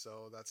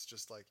 So that's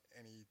just like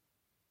any,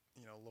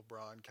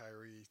 LeBron,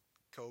 Kyrie,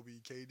 Kobe,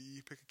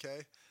 KD, pick a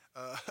K,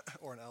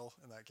 or an L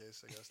in that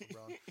case, I guess,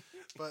 LeBron.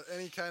 But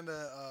any kind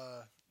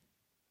of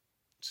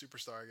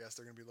superstar, I guess,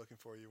 they're going to be looking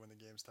for you when the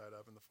game's tied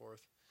up in the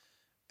 4th.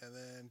 And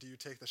then do you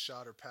take the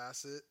shot or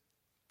pass it?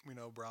 We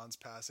know Bron's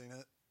passing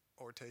it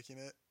or taking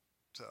it.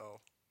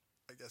 So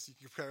I guess you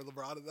can compare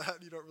LeBron to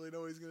that. You don't really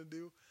know what he's going to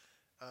do.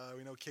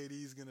 We know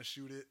KD's going to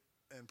shoot it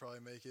and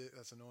probably make it.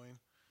 That's annoying.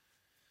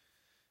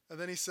 And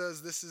then he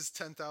says this is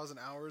 10,000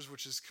 hours,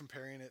 which is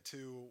comparing it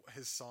to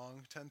his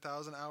song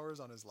 10,000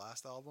 Hours on his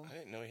last album. I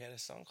didn't know he had a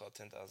song called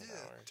 10,000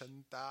 Hours.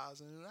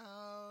 10,000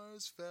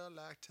 hours felt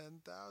like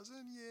 10,000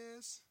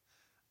 years.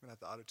 I'm going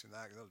to have to auto-tune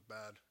that because that was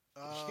bad.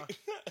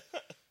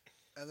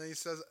 And then he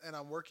says, and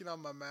I'm working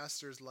on my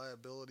master's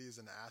liabilities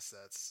and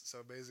assets.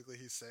 So basically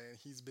he's saying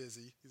he's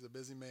busy. He's a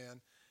busy man.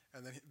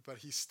 And then, but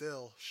he's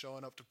still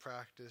showing up to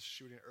practice,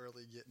 shooting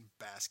early, getting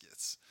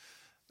baskets.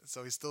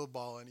 So he's still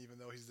balling, even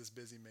though he's this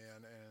busy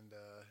man. And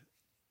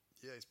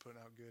Yeah, he's putting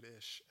out good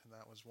ish, and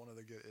that was one of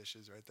the good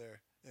ishes right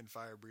there in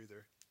Fire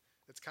Breather.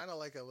 It's kind of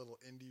like a little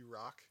indie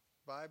rock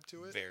vibe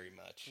to it, Very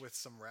much. with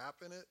some rap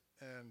in it,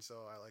 and so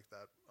I like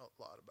that a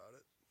lot about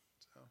it.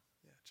 So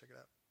yeah, check it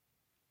out.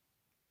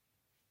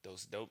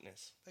 Dose of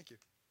dopeness. Thank you.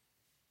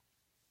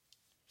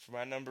 For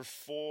my number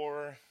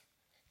 4,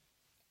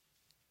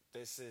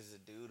 this is a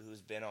dude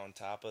who's been on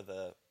top of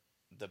the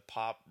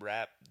pop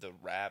rap, the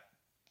rap,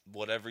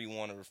 whatever you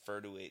want to refer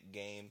to it,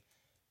 game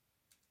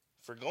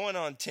for going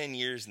on 10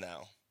 years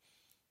now.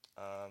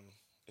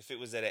 If it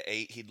was at an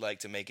 8, he'd like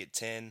to make it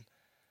 10.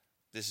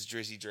 This is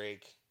Drizzy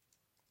Drake.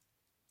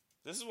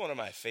 This is one of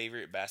my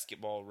favorite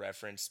basketball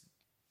reference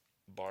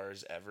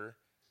bars ever.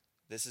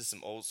 This is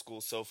some old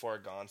school So Far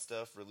Gone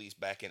stuff released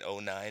back in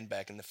 2009,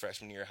 back in the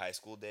freshman year of high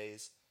school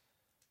days.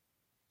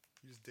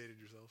 You just dated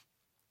yourself.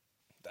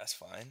 That's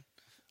fine.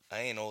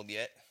 I ain't old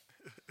yet.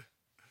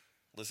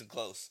 Listen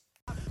close.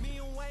 Me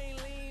and Wayne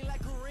lean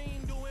like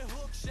Kareem doing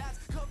hook shots.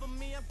 Cover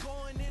me, I'm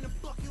going in and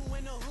fuck you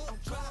in the hook.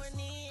 I'm going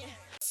in.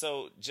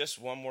 So, just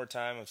one more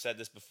time, I've said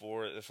this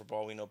before, the For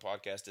Ball We Know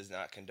podcast does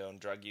not condone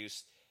drug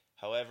use.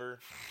 However,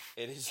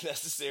 it is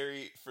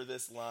necessary for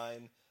this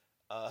line.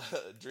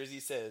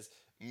 Drizzy says,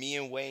 me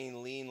and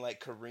Wayne lean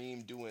like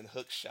Kareem doing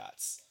hook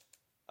shots.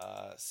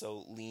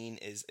 So, lean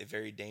is a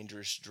very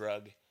dangerous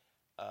drug.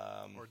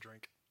 Or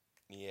drink.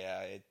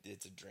 Yeah,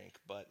 it's a drink,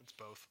 but It's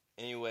both.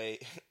 anyway,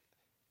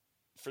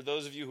 for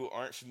those of you who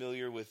aren't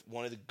familiar with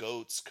one of the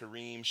GOATs,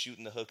 Kareem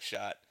shooting the hook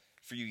shot,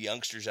 for you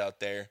youngsters out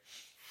there,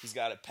 he's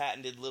got a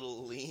patented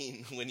little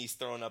lean when he's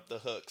throwing up the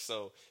hook.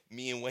 So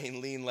me and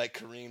Wayne lean like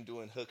Kareem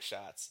doing hook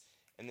shots.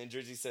 And then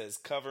Drizzy says,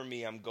 cover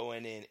me, I'm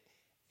going in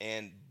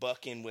and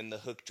bucking when the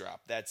hook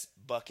drop. That's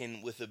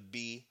bucking with a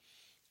B.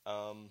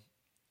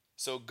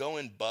 So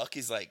going buck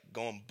is like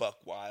going buck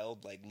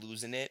wild, like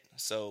losing it.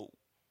 So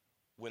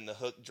when the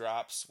hook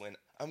drops, when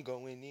I'm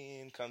going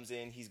in comes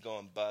in, he's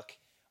going buck.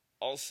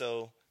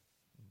 Also,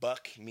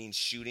 buck means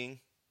shooting.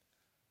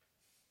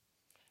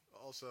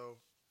 Also,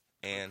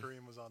 And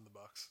Kareem was on the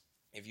Bucks.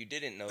 if you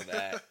didn't know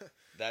that,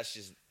 that's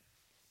just,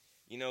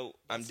 I'm That's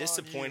on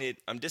disappointed.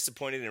 I'm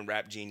disappointed in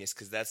Rap Genius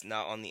because that's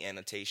not on the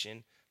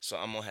annotation. So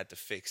I'm gonna have to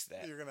fix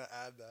that. You're gonna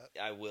add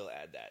that. I will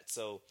add that.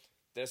 So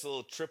there's a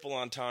little triple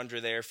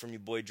entendre there from your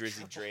boy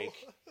Drizzy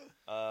Drake.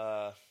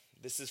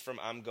 This is from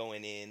I'm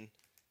Going In.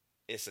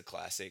 It's a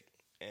classic.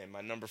 And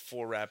my number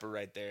 4 rapper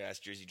right there, that's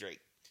Drizzy Drake.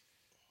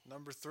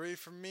 Number 3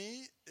 for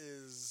me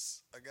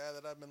is a guy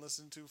that I've been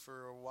listening to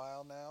for a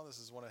while now. This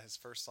is one of his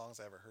first songs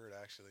I ever heard,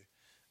 actually.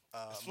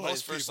 It's one of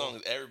his first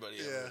songs everybody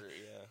ever Yeah. heard,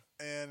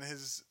 yeah. And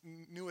his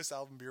newest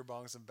album, Beer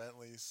Bongs and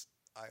Bentleys,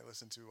 I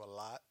listen to a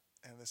lot.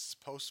 And this is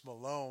Post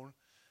Malone.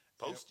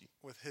 Posty.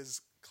 With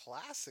his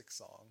classic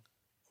song,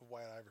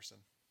 White Iverson.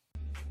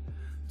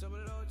 Double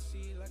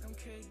OT like I'm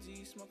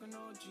KD, smoking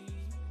OG.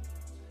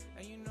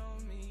 And you know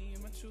me,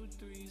 and my 2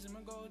 3s and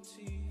my gold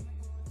tee.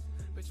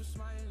 Bet you're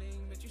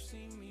smiling, bet you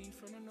see me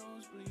from the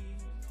nosebleed.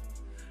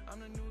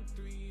 I'm the new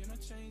 3, and I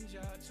change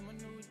out to my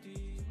new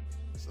D.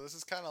 So this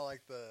is kind of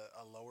like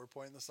a lower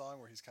point in the song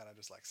where he's kind of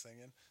just like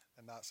singing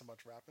and not so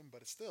much rapping,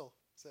 but it's still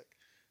sick.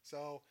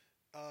 So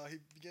he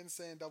begins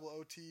saying double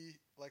OT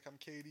like I'm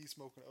KD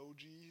smoking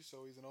OG. So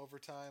he's in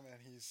overtime and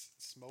he's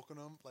smoking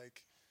them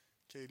like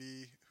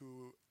KD,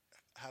 who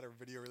had a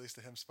video released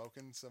of him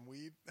smoking some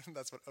weed. And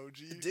that's what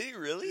OG. Did he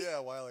really? Yeah,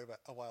 a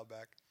while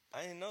back.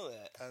 I didn't know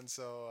that. And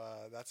so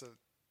that's a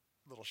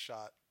little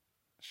shout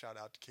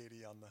out to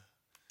KD on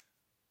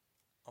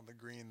the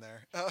green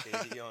there.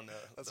 KD on the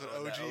That's the-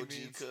 what that OG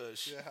means.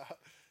 Kush. Yeah.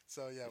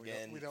 So yeah,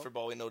 Again, we don't For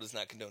Ball We Know does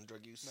not condone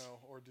drug use. no,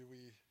 or do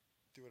we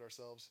do it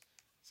ourselves?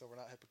 So we're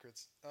not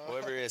hypocrites.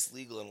 However, it's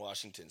legal in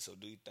Washington, so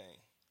do your thing.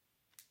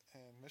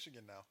 and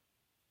Michigan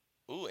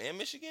now. Ooh, and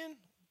Michigan?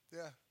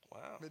 Yeah,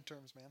 Wow.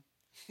 midterms, man.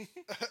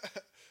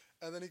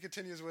 And then he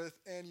continues with,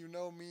 and you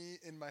know me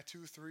in my 2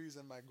 3s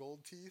and my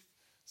gold teeth.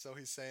 So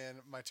he's saying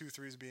my 2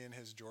 3s being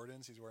his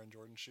Jordans. He's wearing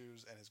Jordan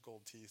shoes, and his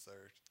gold teeth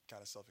are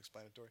kind of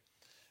self-explanatory.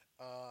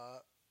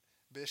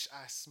 Bish,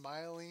 I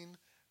smiling.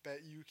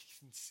 Bet you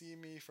can see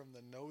me from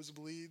the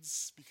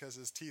nosebleeds because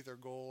his teeth are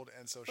gold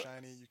and so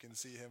shiny you can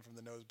see him from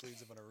the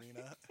nosebleeds of an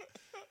arena.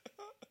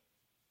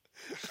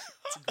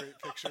 It's a great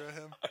picture of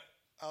him.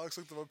 Alex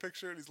looked at a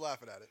picture and he's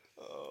laughing at it.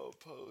 Oh,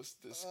 Post,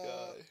 this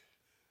guy.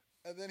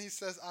 And then he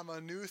says, I'm a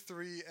new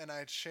 3 and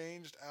I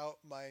changed out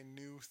my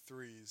new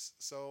 3s.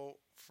 So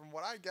from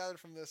what I gathered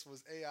from this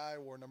was AI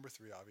wore number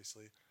 3,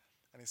 obviously.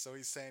 And so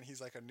he's saying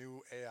he's like a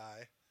new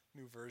AI,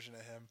 new version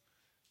of him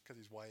because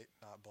he's white,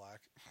 not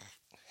black.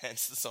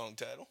 Hence the song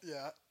title.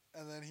 Yeah.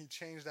 And then he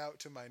changed out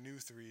to my new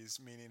 3s,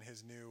 meaning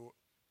his new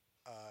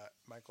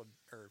Michael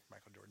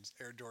Jordan's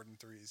Air Jordan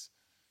 3s.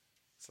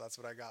 So that's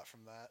what I got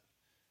from that.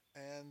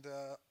 And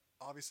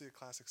obviously a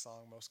classic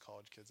song. Most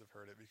college kids have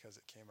heard it because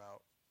it came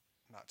out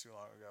not too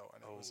long ago,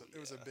 and it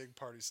was a big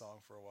party song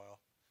for a while.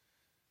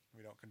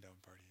 We don't condone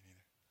partying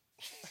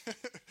either.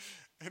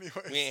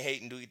 Anyway, We ain't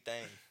hating, do your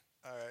thing.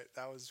 all right,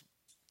 that was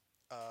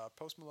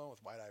Post Malone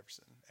with White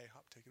Iverson. Hey,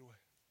 Hop, take it away.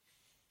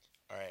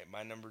 All right,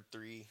 my number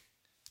 3.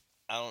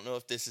 I don't know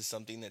if this is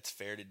something that's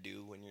fair to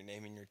do when you're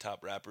naming your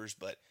top rappers,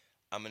 but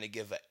I'm going to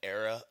give an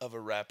era of a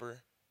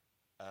rapper.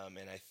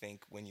 And I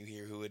think when you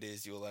hear who it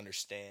is, you'll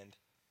understand.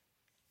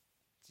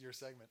 It's your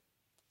segment.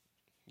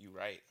 You're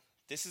right.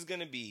 This is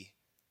going to be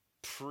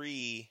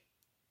pre-Yeezus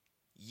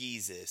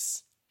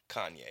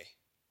Kanye.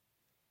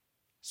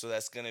 So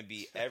that's going to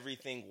be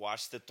everything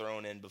Watch the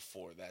Throne and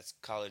before. That's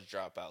College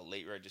Dropout,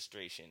 Late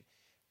Registration,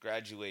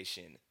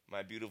 Graduation,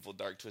 My Beautiful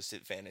Dark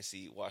Twisted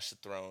Fantasy, Watch the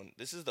Throne.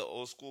 This is the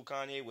old school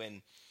Kanye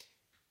when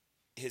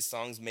his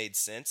songs made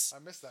sense. I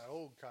miss that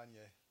old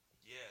Kanye.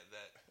 Yeah,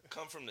 that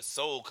come from the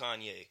soul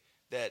Kanye.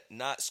 That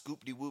not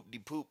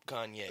scoop-de-whoop-de-poop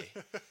Kanye.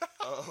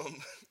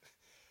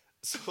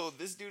 So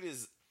this dude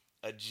is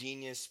a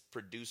genius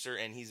producer,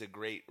 and he's a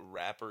great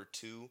rapper,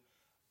 too.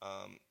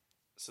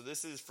 So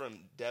this is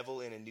from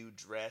Devil in a New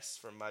Dress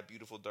from My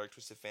Beautiful Dark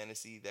Twisted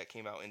Fantasy that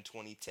came out in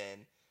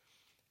 2010.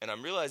 And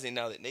I'm realizing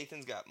now that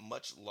Nathan's got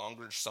much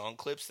longer song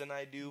clips than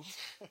I do.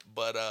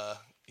 But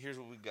here's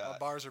what we got. My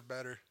bars are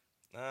better.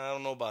 I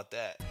don't know about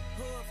that.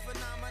 Hood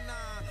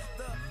phenomenon,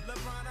 the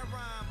LeBron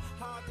rhyme.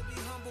 Hard to be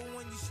humble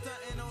when you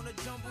stunting on a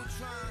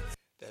jumbotron.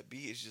 That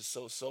beat is just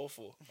so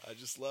soulful. I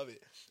just love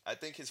it. I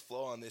think his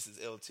flow on this is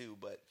ill too,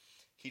 but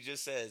he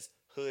just says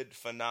hood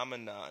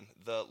phenomenon,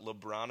 the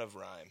LeBron of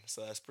rhyme.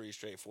 So that's pretty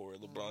straightforward.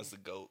 LeBron's the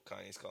GOAT.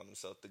 Kanye's calling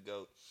himself the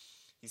GOAT.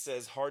 He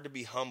says hard to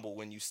be humble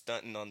when you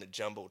stunting on the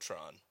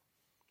jumbotron.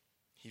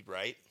 He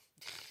right?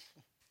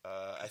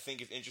 I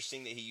think it's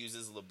interesting that he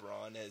uses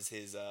LeBron as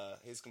his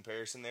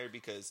comparison there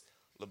because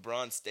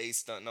LeBron stays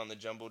stunting on the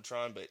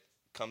jumbotron, but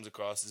comes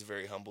across as a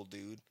very humble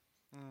dude.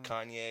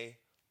 Kanye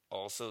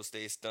also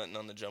stays stunting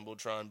on the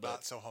jumbotron, but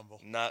Not so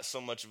humble. not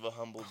so much of a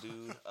humble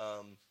dude.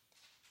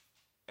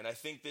 And I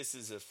think this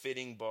is a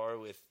fitting bar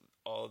with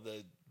all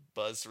the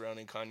buzz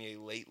surrounding Kanye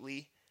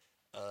lately.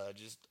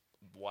 Just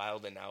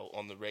wild and out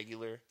on the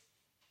regular.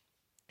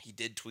 He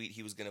did tweet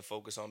he was going to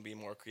focus on being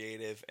more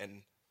creative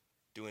and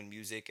doing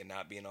music and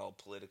not being all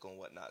political and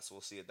whatnot. So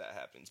we'll see if that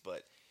happens.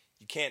 But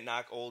you can't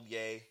knock old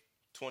Ye,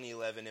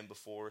 2011 and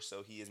before.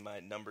 So he is my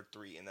number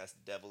 3, and that's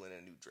Devil in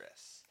a New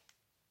Dress.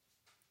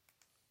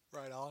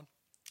 Right on.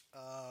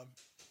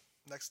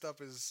 Next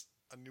up is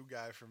a new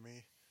guy for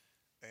me,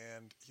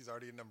 and he's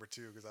already at number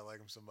 2 because I like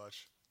him so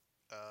much.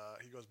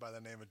 He goes by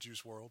the name of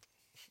Juice WRLD.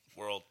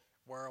 World.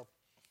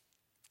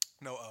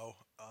 No O,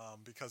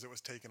 because it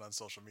was taken on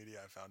social media.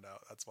 I found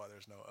out that's why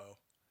there's no O.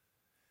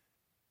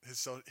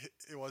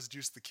 It was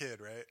Juice the Kid,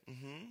 right?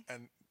 Mm-hmm.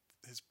 And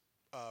his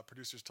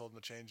producers told him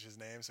to change his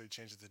name, so he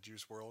changed it to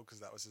Juice WRLD because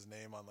that was his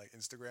name on like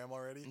Instagram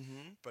already.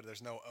 Mm-hmm. But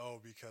there's no O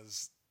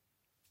because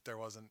it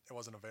wasn't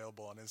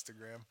available on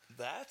Instagram.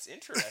 That's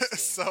interesting.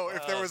 So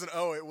if there was an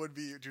O, it would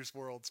be Juice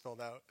WRLD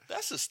spelled out.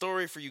 That's a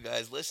story for you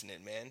guys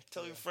listening, man.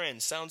 Tell your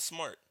friends. Sound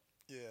smart.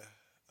 Yeah.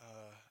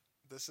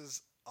 This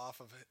is off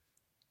of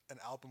an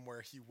album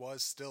where he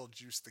was still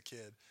Juice the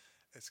Kid.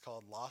 It's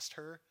called Lost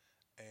Her,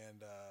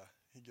 and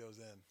he goes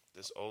in.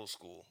 This old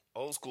school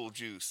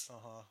Juice.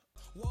 Uh-huh.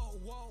 Whoa,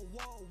 whoa,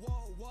 whoa,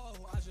 whoa, whoa,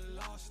 I just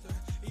lost her.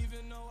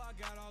 Even though I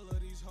got all of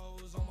these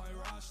hoes on my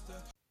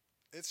roster.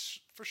 It's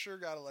for sure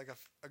got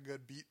a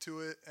good beat to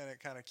it, and it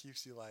kind of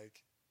keeps you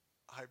like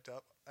hyped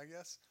up, I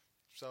guess.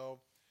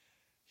 So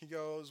he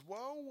goes,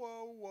 whoa,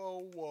 whoa,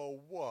 whoa, whoa,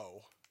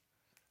 whoa.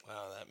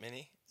 Wow, that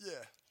many?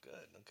 Yeah.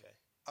 Good, okay.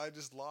 I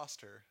just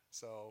lost her,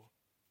 so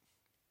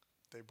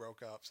they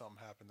broke up. Something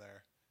happened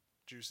there.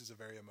 Juice is a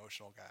very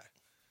emotional guy.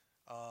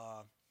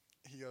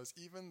 He goes,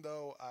 even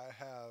though I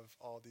have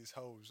all these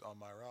hoes on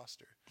my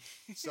roster.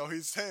 So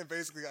he's saying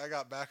basically I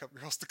got backup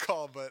girls to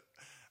call, but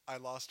I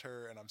lost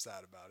her and I'm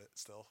sad about it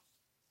still.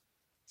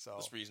 So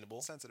That's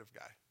reasonable. Sensitive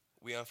guy.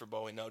 We on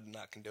Football We Know do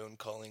not condone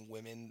calling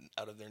women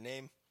out of their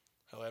name.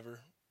 However,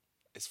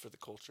 it's for the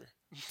culture.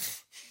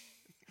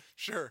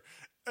 Sure.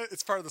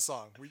 It's part of the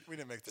song. We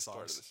didn't make the It's songs.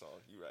 part of the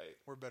song. You're right.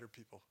 We're better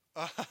people.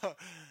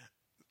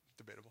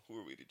 Debatable. Who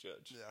are we to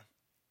judge? Yeah.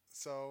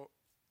 So,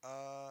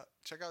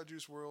 check out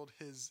Juice WRLD.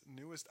 His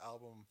newest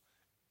album,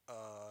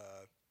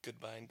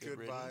 Goodbye and Good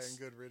Goodbye Riddance. and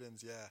Good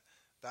Riddance. Yeah,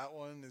 that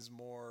one is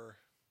more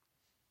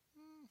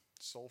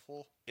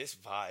soulful. It's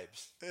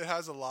vibes. It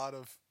has a lot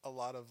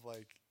of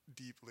like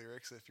deep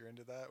lyrics if you're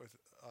into that with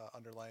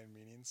underlying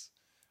meanings.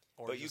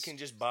 Or But you can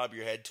just bob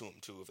your head to him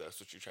too if that's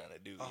what you're trying to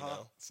do. You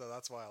know. So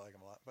that's why I like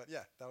him a lot. But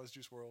yeah, that was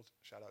Juice WRLD.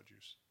 Shout out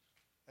Juice,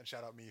 and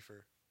shout out me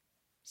for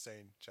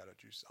saying shout out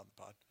Juice on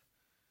the pod.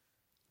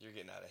 You're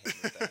getting out of hand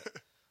with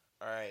that.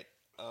 All right.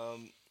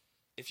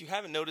 If you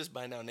haven't noticed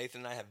by now,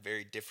 Nathan and I have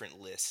very different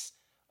lists.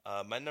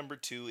 My number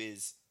 2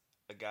 is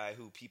a guy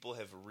who people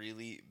have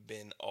really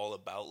been all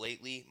about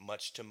lately,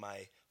 much to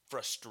my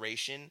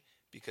frustration,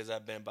 because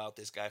I've been about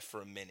this guy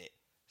for a minute.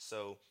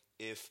 So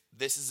if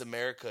This Is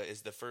America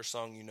is the first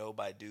song you know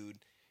by Dude,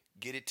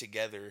 get it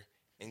together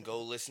and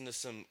go listen to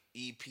some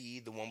EP,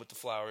 the one with the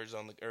flowers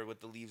on the, or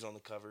with the leaves on the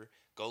cover.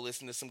 Go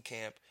listen to some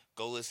Camp.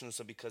 Go listen to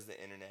some Because of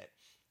the Internet.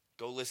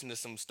 Go listen to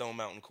some Stone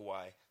Mountain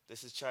Kawhi.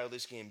 This is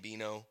Childish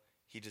Gambino.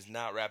 He does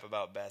not rap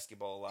about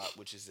basketball a lot,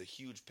 which is a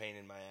huge pain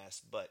in my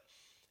ass. But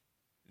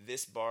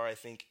this bar, I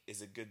think,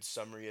 is a good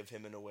summary of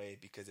him in a way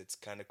because it's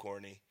kind of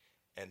corny,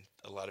 and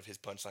a lot of his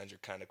punchlines are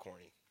kind of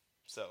corny.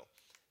 So,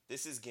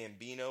 this is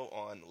Gambino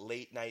on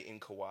Late Night in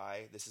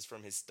Kauai. This is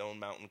from his Stone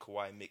Mountain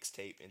Kauai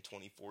mixtape in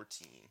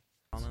 2014.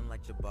 Falling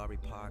like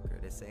Jabari Parker.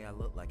 They say I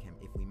look like him.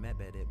 If we met,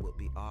 bet it would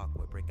be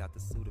awkward. Break out the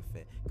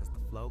Sudafed, cause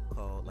the flow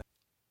cold. Like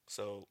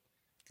So,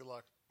 Good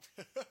luck.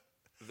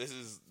 this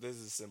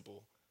is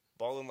simple.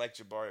 Ballin' like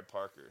Jabari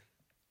Parker.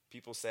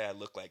 People say I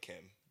look like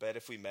him. Bet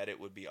if we met, it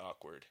would be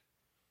awkward.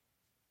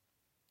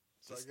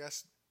 So I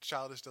guess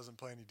Childish doesn't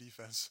play any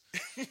defense.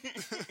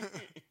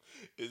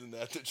 Isn't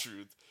that the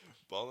truth?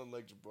 Ballin'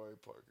 like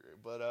Jabari Parker.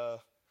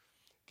 But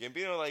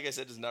Gambino, like I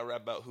said, does not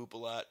rap about hoop a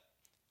lot.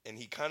 And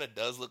he kind of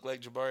does look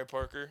like Jabari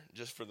Parker,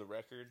 just for the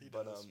record. He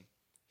but does.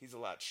 He's a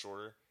lot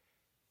shorter.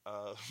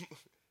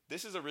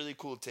 This is a really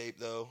cool tape,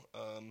 though.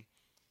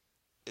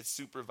 It's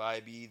super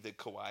vibey, the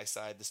Kauai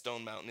side. The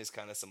Stone Mountain is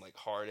kind of some like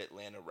hard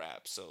Atlanta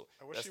rap. So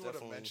I wish that's he would have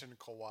definitely- mentioned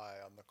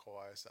Kawhi on the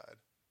Kawhi side.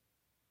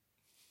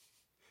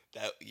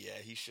 that. Yeah,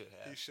 he should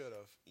have. He should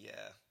have. Yeah,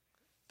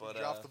 But but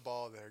dropped the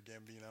ball there,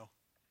 Gambino.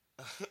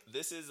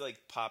 this is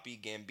like poppy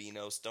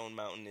Gambino. Stone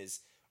Mountain is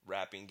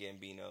rapping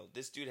Gambino.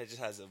 This dude just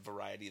has a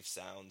variety of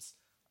sounds.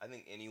 I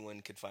think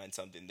anyone could find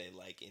something they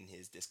like in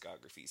his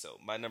discography. So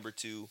my number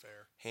 2, Fair.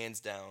 hands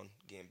down,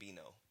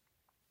 Gambino.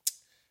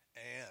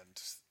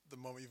 And the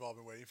moment you've all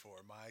been waiting for,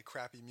 my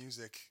crappy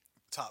music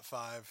top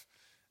 5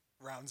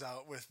 rounds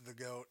out with the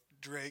GOAT,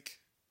 Drake,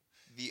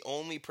 The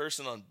only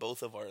person on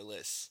both of our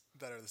lists.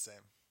 that are the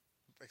same.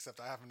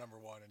 Except I have him number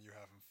 1 and you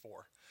have him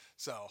 4.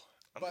 So,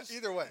 I'm but just-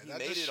 either way, he that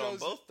made just it on shows,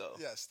 both, though.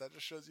 Yes, that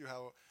just shows you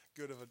how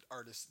good of an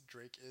artist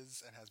Drake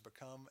is and has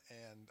become.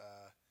 And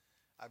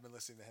I've been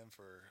listening to him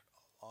for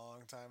a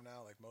long time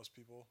now, like most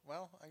people.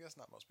 Well, I guess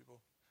not most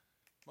people.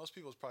 Most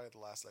people's probably the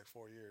last like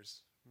 4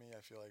 years. Me,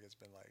 I feel like it's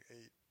been like 8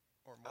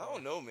 or more. I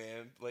don't know,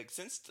 man. Like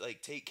since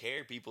like Take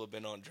Care, people have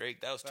been on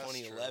Drake. That was That's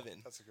 2011.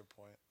 true. That's a good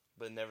point.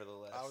 But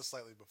nevertheless, I was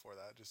slightly before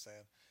that, just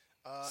saying.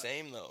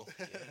 same though.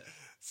 Yeah.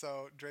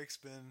 So Drake's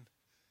been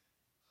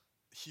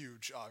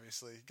huge,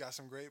 obviously. Got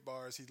some great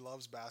bars. He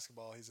loves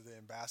basketball. He's the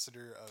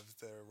ambassador of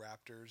the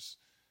Raptors.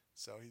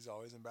 So he's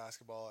always in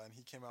basketball. And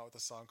he came out with a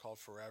song called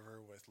Forever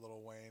with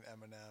Lil Wayne,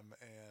 Eminem,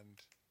 and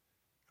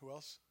who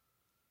else?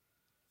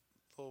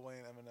 Lil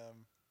Wayne,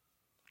 Eminem,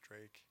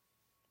 Drake.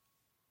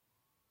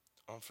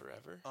 On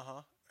Forever.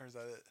 Uh-huh. Or is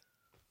that it?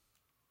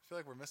 I feel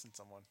like we're missing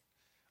someone.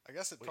 I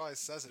guess it probably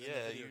says it in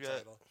yeah, the video you got-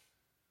 title.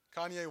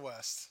 Kanye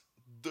West.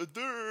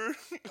 Duh.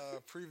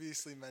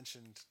 Previously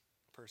mentioned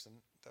person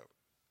that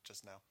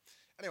just now.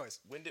 Anyways,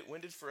 When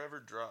did Forever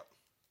drop?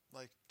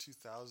 like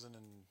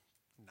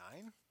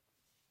 2009,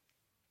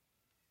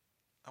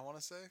 I want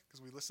to say,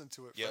 because we listened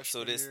to it. Yep. So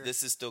freshman year.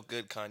 this is still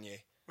good,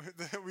 Kanye.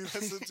 We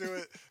listened to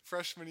it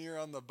freshman year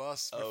on the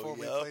bus Oh, before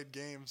we yep. played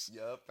games.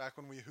 Yep. Back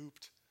when we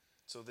hooped.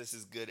 So this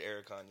is good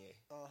era Kanye.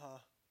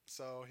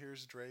 So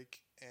here's Drake,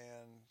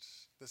 and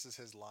this is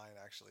his line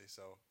actually.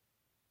 So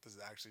this is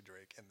actually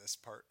Drake in this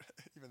part,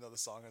 even though the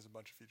song has a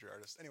bunch of featured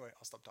artists. Anyway,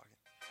 I'll stop talking.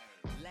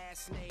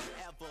 Last name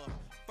ever,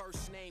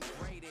 first name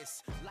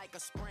greatest. Like a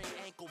sprained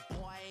ankle,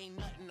 boy, ain't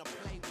nothing to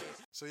play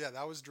with. So yeah,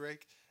 that was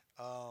Drake.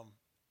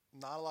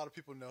 Not a lot of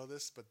people know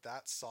this, but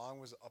that song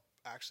was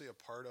actually a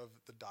part of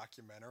the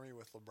documentary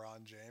with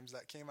LeBron James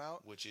that came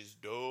out, Which is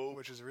dope.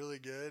 which is really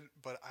good.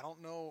 But I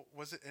don't know,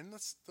 was it in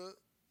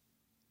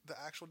the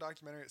actual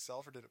documentary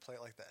itself, or did it play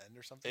at like the end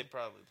or something? It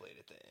probably played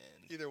at the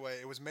end. Either way,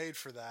 it was made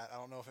for that. I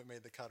don't know if it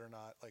made the cut or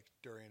not, like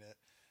during it.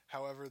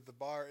 However, the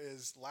bar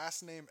is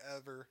last name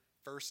ever,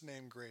 first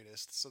name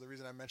greatest. So the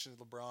reason I mentioned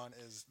LeBron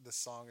is this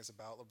song is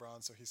about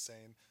LeBron, so he's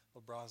saying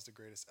LeBron's the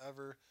greatest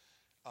ever.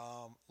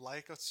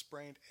 Like a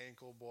sprained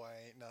ankle, boy,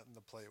 ain't nothing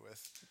to play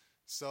with.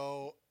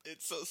 So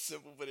It's so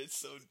simple, but it's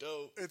so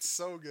dope. it's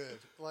so good.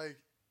 Like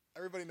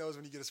everybody knows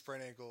when you get a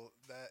sprained ankle,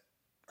 that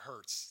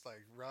hurts.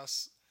 Like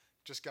Russ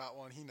just got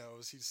one. He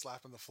knows. He's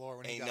slapping the floor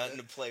when he Ain't got nothing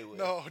it. to play with.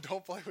 No,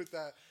 don't play with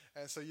that.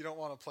 And so you don't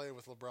want to play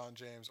with LeBron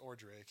James or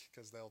Drake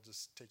because they'll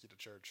just take you to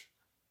church.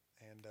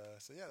 And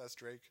so yeah, that's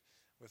Drake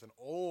with an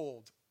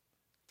old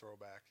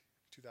throwback,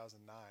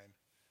 2009,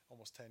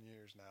 almost 10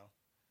 years now.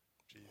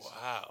 Jeez.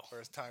 Wow.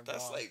 Where's time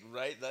That's gone?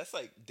 like that's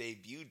like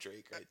debut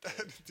Drake right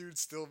there.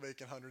 Dude's still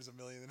making hundreds of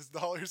millions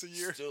of dollars a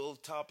year. Still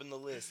topping the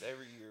list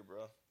every year,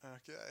 bro.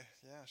 Okay,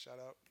 yeah, shout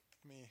out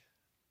me.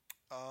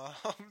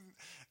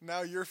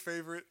 Now your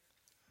favorite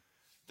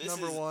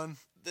number is- one.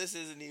 This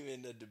isn't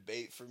even a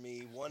debate for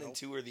me. 1 and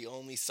 2 are the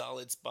only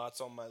solid spots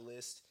on my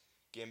list.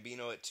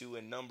 Gambino at 2,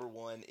 and number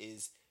 1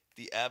 is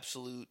the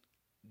absolute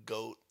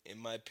GOAT, in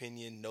my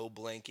opinion, no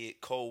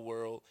blanket, Cole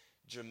World,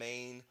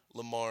 Jermaine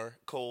Lamar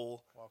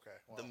Cole, Okay,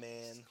 well, the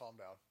man. just calm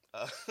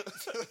down.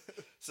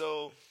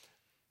 So,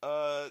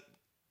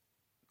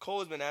 Cole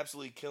has been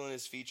absolutely killing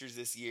his features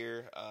this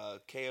year.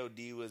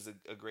 KOD was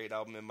a great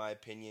album, in my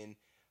opinion.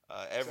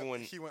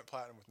 Everyone... He went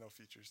platinum with no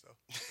features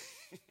though.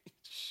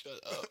 Shut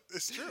up.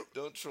 It's true.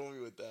 Don't troll me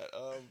with that.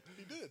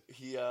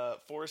 He did.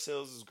 Forest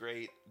Hills is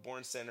great.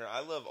 Born Center.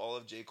 I love all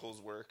of J. Cole's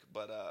work,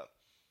 but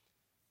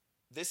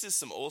this is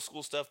some old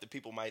school stuff that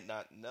people might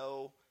not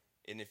know.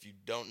 And if you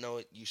don't know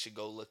it, you should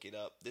go look it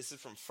up. This is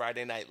from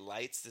Friday Night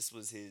Lights. This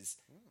was his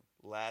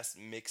last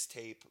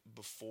mixtape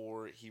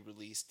before he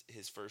released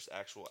his first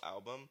actual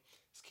album.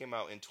 This came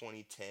out in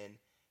 2010.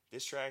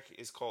 This track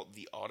is called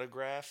The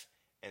Autograph.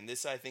 And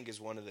this, I think, is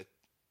one of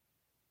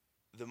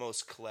the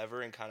most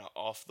clever and kind of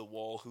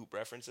off-the-wall hoop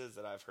references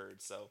that I've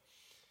heard. So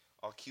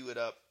I'll cue it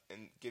up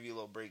and give you a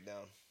little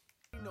breakdown.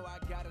 You know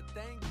I gotta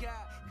thank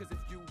God, cause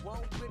if you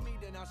weren't with me,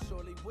 then I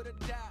surely would've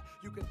died.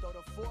 You can throw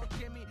the fork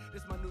in me,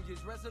 this my New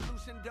Year's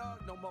resolution, dog.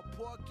 No more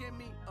pork in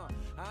me,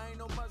 I ain't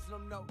no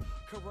Muslim, no.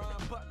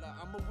 Karan Butler,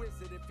 I'm a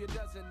wizard if you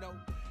doesn't know.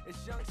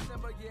 It's young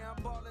Simba, yeah,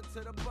 I'm ballin' to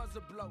the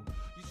buzzer blow.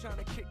 You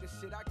tryna kick the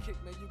shit I kick,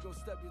 man, you gon'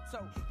 stub your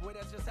toe. Boy,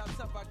 that's just how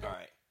tough I go.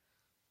 Alright.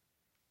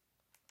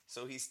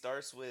 So he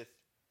starts with,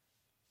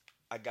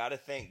 I gotta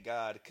thank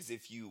God, cause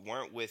if you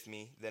weren't with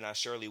me, then I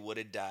surely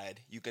would've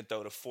died. You can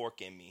throw the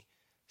fork in me.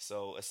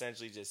 So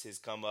essentially just his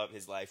come up,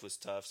 his life was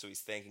tough, so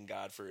he's thanking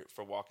God for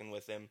walking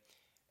with him.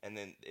 And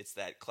then it's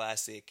that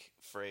classic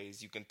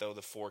phrase, you can throw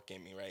the fork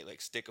in me, right?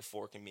 Like, stick a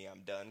fork in me,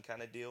 I'm done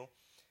kind of deal.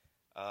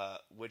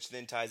 Which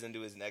then ties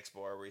into his next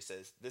bar where he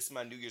says, this is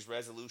my New Year's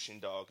resolution,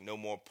 dog, no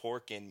more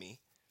pork in me.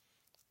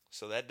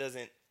 So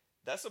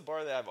that's a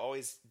bar that I've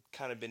always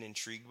kind of been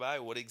intrigued by.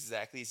 What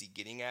exactly is he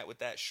getting at with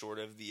that, short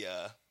of the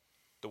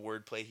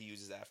wordplay he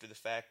uses after the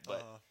fact?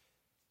 But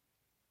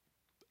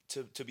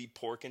to be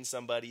porking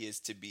somebody is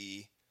to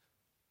be...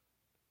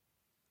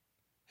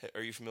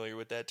 Are you familiar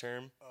with that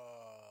term?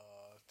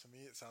 To me,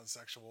 it sounds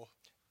sexual.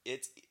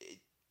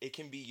 It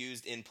can be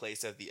used in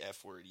place of the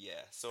F word,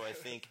 yeah. So I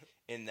think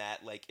in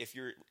that, like, if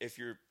you're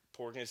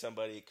porking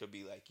somebody, it could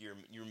be like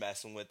you're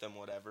messing with them,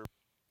 whatever.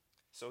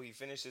 So he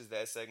finishes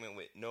that segment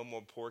with no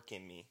more pork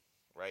in me,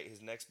 right?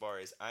 His next bar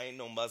is, I ain't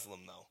no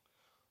Muslim though.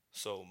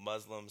 So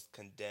Muslims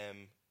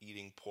condemn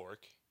eating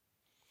pork.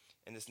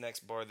 And this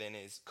next bar then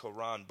is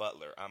Karan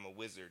Butler, I'm a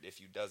wizard if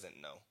you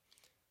doesn't know.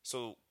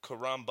 So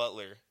Karan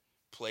Butler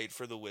played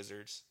for the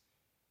Wizards,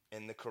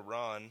 and the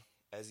Quran,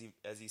 as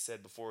he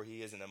said before,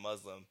 he isn't a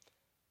Muslim.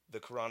 The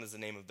Quran is the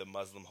name of the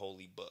Muslim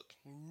holy book.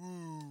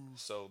 Ooh.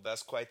 So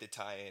that's quite the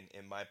tie-in,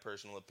 in my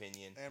personal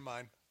opinion. And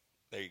mine.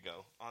 There you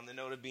go. On the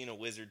note of being a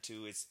wizard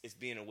too, it's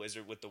being a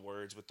wizard with the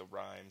words, with the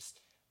rhymes,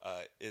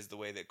 is the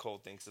way that Cole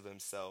thinks of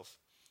himself.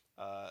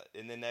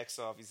 And then next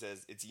off, he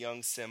says, it's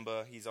young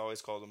Simba. He's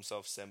always called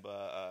himself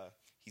Simba.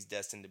 He's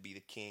destined to be the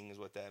king is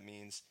what that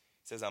means.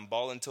 He says, I'm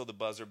balling till the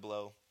buzzer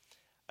blow.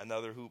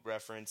 Another hoop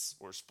reference,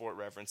 or sport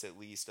reference at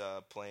least,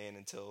 playing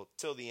until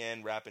the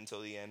end, rap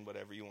until the end,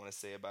 whatever you want to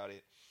say about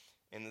it.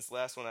 And this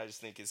last one I just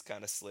think is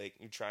kind of slick.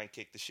 You try and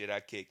kick the shit I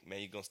kick, man,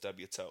 you're going to stub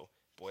your toe.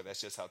 Boy, that's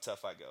just how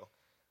tough I go.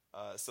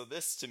 So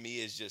this, to me,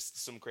 is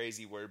just some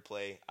crazy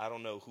wordplay. I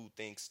don't know who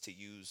thinks to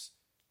use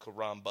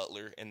Karan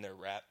Butler in their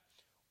rap,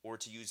 or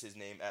to use his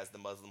name as the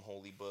Muslim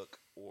holy book,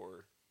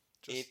 or...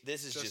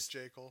 this is just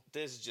J. Cole.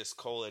 This is just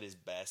Cole at his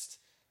best.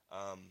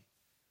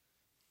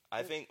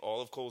 I think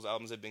all of Cole's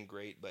albums have been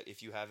great, but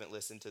if you haven't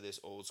listened to this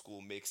old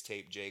school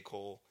mixtape J.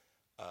 Cole,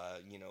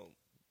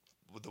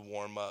 with the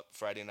warm-up,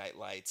 Friday Night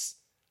Lights,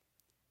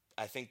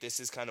 I think this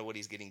is kind of what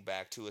he's getting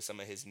back to with some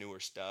of his newer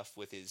stuff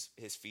with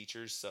his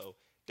features, so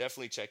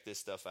definitely check this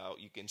stuff out.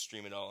 You can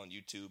stream it all on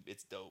YouTube.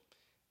 It's dope.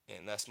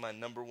 And that's my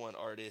number one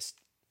artist,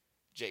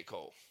 J.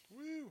 Cole.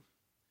 Woo!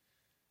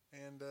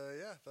 And,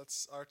 yeah,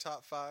 that's our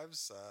top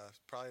fives.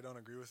 Probably don't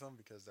agree with them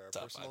because they're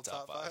our personal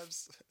top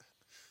fives.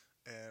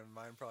 And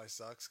mine probably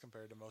sucks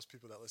compared to most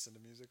people that listen to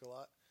music a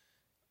lot.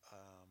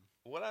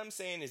 What I'm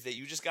saying is that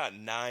you just got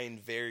 9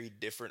 very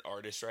different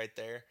artists right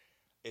there.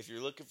 If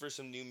you're looking for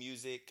some new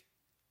music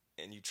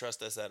and you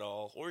trust us at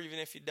all, or even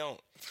if you don't,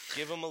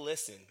 give them a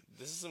listen.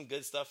 This is some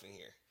good stuff in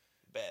here.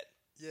 Bet.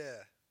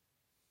 Yeah.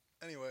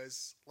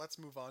 Anyways, let's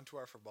move on to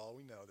our For Ball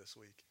We Know this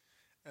week.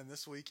 And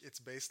this week, it's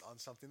based on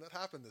something that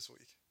happened this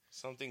week.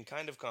 Something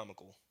kind of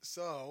comical.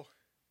 So,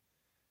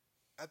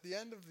 at the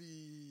end of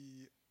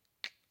the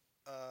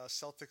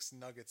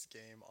Celtics-Nuggets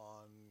game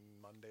on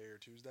Monday or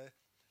Tuesday,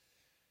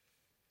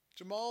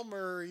 Jamal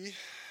Murray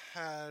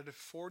had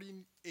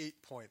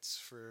 48 points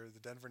for the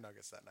Denver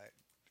Nuggets that night.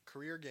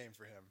 Career game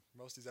for him.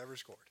 Most he's ever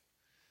scored.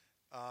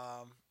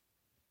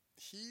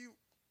 He,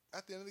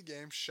 at the end of the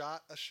game,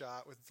 shot a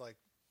shot with, like,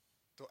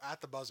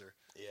 at the buzzer.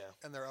 Yeah.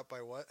 And they're up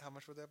by what? How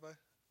much were they up by?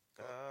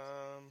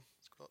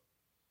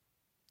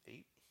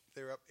 8.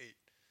 They were up 8.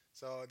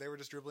 So they were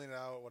just dribbling it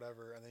out,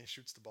 whatever, and then he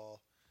shoots the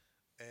ball.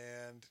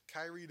 And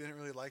Kyrie didn't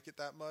really like it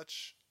that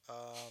much.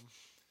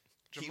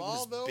 Jamal, he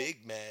was though,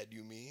 big mad,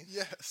 you mean?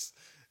 Yes.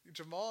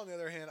 Jamal, on the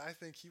other hand, I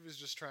think he was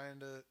just trying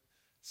to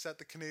set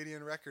the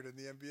Canadian record in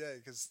the NBA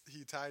because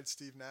he tied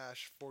Steve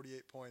Nash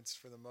 48 points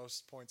for the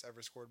most points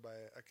ever scored by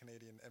a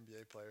Canadian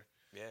NBA player.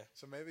 Yeah.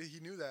 So maybe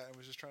he knew that and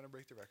was just trying to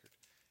break the record.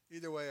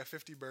 Either way, a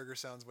 50 burger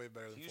sounds way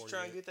better than 48. He was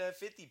trying to get that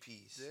 50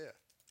 piece. Yeah.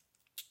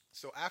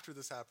 So after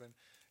this happened,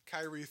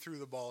 Kyrie threw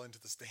the ball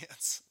into the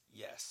stands.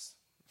 Yes.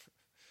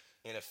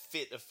 In a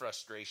fit of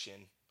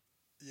frustration.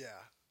 Yeah.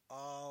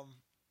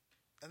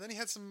 And then he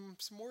had some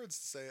words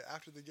to say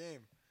after the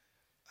game.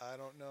 I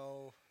don't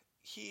know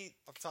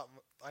Off the top,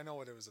 I know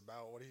what it was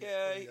about. What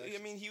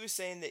he was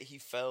saying that he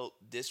felt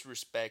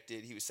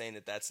disrespected. He was saying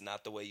that that's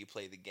not the way you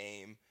play the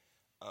game.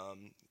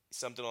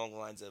 Something along the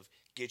lines of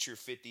get your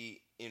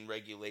 50 in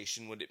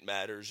regulation when it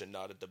matters and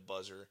not at the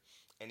buzzer.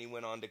 And he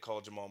went on to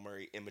call Jamal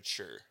Murray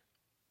immature.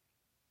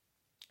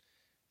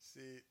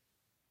 See,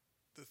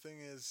 the thing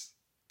is,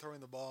 throwing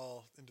the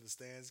ball into the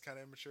stands is kind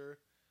of immature.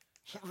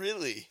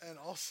 Really? And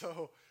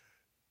also,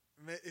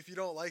 if you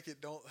don't like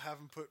it, don't have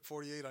him put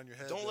 48 on your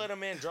head. Don't let a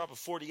man drop a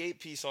 48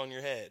 piece on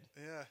your head.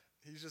 Yeah,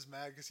 he's just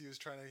mad because he was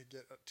trying to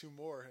get 2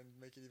 more and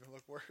make it even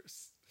look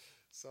worse.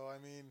 So, I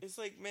mean... It's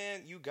like,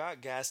 man, you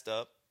got gassed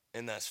up,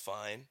 and that's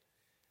fine.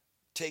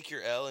 Take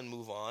your L and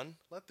move on.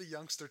 Let the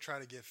youngster try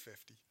to get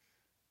 50.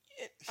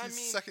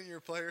 He's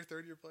second-year player,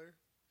 third-year player.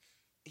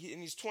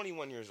 And he's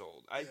 21 years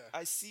old.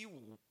 I see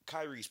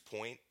Kyrie's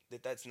point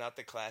that that's not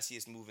the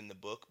classiest move in the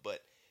book, but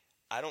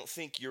I don't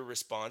think your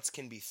response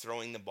can be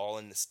throwing the ball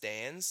in the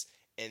stands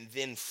and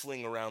then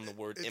fling around the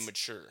word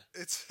immature.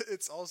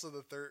 It's also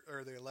the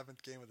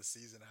 11th game of the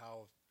season.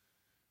 How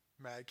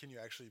mad can you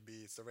actually be?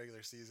 It's the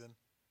regular season.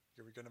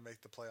 You're going to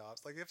make the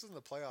playoffs. Like, if it's in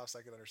the playoffs,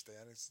 I could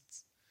understand. It's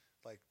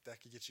like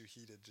that could get you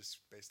heated just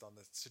based on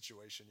the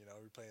situation. You know,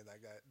 you're playing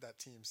that guy, that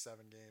team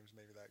 7 games,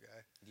 maybe that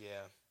guy.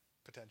 Yeah,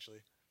 potentially.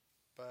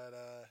 But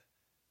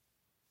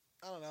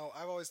I don't know.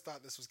 I've always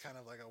thought this was kind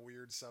of like a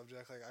weird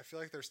subject. Like, I feel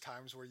like there's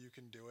times where you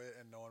can do it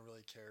and no one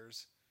really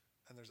cares,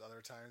 and there's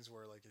other times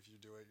where, like, if you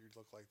do it, you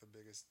look like the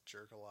biggest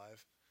jerk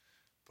alive.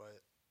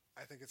 But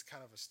I think it's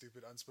kind of a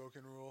stupid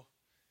unspoken rule.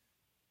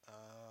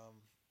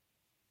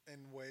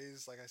 In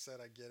ways, like I said,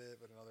 I get it,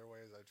 but in other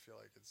ways, I feel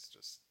like it's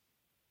just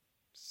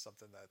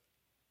something that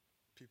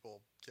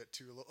people get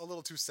a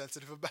little too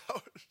sensitive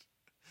about.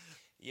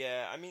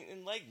 Yeah, I mean,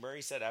 and like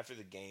Murray said after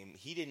the game,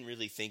 he didn't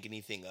really think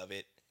anything of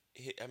it.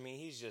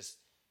 He's just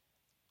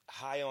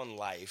high on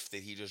life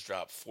that he just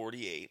dropped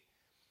 48.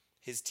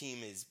 His team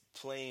is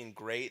playing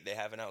great. They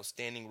have an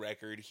outstanding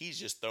record. He's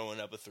just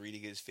throwing up a 3 to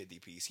get his 50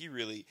 piece.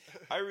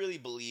 I really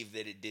believe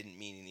that it didn't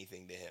mean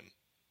anything to him.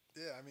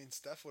 Yeah, I mean,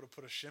 Steph would have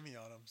put a shimmy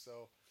on him,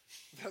 so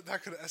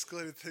that could have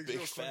escalated things Big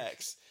real quick.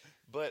 Facts.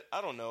 But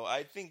I don't know.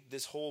 I think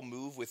this whole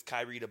move with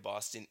Kyrie to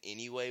Boston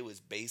anyway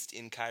was based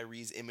in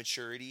Kyrie's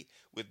immaturity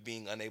with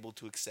being unable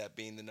to accept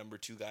being the number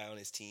 2 guy on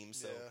his team.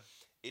 So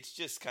it's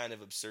just kind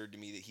of absurd to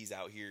me that he's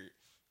out here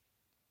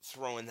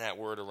throwing that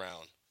word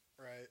around.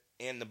 Right.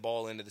 And the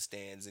ball into the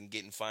stands and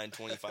getting fined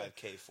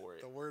 $25K for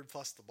it. The word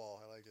plus the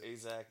ball. I like it.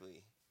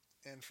 Exactly.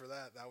 And for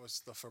that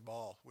was the for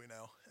ball. We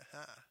know.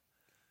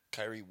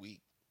 Kyrie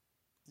weak.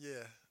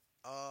 Yeah.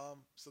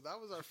 So that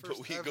was our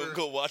first. But we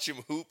go watch him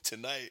hoop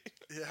tonight.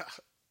 Yeah,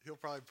 he'll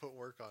probably put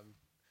work on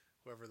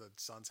whoever the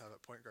Suns have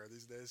at point guard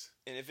these days.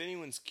 And if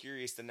anyone's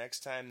curious, the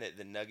next time that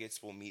the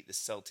Nuggets will meet the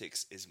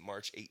Celtics is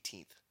March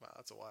 18th. Wow,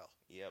 that's a while.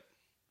 Yep.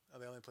 Oh,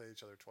 they only played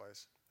each other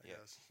twice, I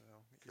guess.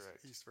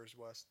 Correct. East versus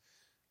West.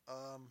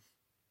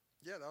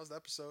 Yeah, that was the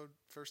episode.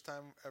 First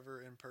time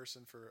ever in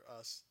person for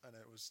us, and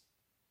it was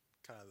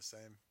kind of the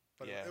same.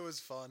 But it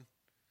was fun.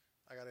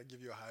 I got to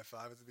give you a high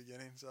five at the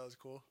beginning, so that was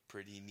cool.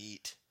 Pretty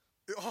neat.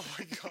 Oh,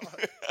 my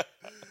God.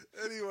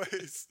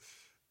 Anyways,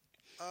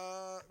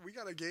 we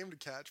got a game to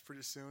catch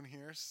pretty soon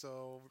here,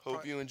 so...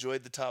 Hope you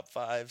enjoyed the top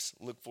 5s.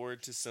 Look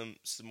forward to some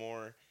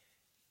more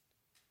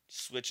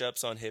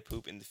switch-ups on hip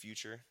hoop in the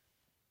future.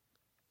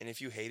 And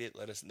if you hate it,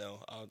 let us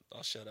know.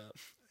 I'll shut up.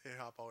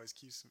 Hip-hop always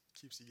keeps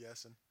you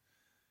guessing.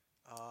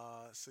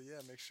 So,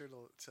 yeah, make sure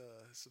to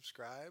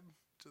subscribe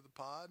to the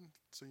pod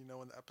so you know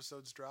when the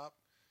episodes drop,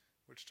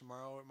 which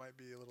tomorrow it might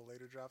be a little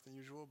later drop than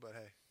usual, but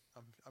hey,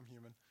 I'm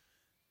human.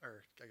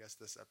 Or I guess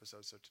this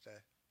episode, so today.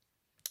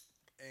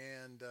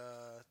 And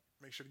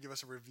make sure to give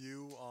us a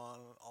review on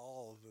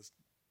all of this,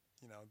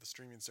 the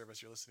streaming service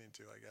you're listening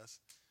to, I guess.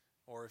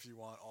 Or if you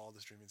want all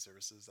the streaming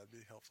services, that'd be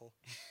helpful.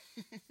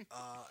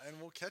 And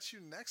we'll catch you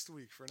next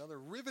week for another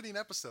riveting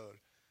episode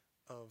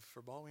of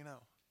For Ball We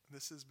Know.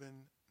 This has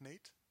been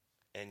Nate.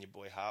 And your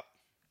boy Hop.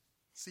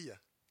 See ya.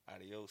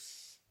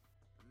 Adios.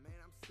 Man,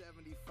 I'm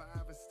 75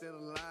 and still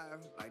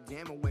alive. Like,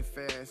 damn, it went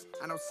fast.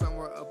 I know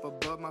somewhere up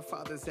above my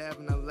father's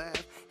having a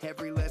laugh.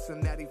 Every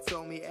lesson that he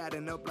told me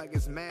adding up like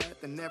it's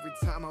math. And every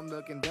time I'm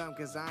looking dumb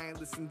cause I ain't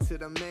listened to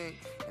the man.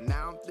 And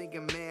now I'm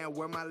thinking, man,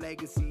 where my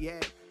legacy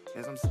at?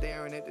 As I'm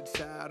staring at the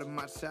child of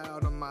my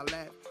child on my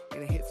lap.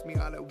 And it hits me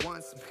all at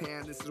once,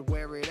 man, this is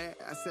where it at.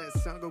 I said,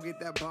 son, go get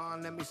that ball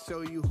and let me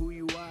show you who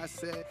you are. I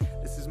said,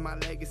 this is my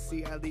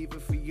legacy, I leave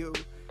it for you.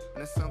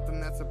 And it's something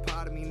that's a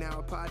part of me now,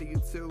 a part of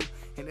you too.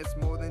 And it's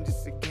more than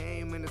just a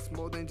game, and it's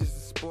more than just a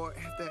sport.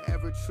 If there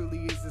ever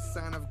truly is a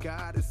sign of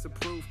God, it's a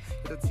proof.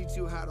 It'll teach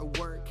you how to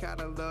work, how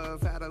to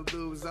love, how to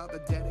lose. All the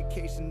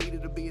dedication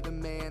needed to be the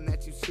man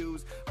that you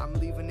choose. I'm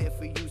leaving it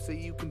for you so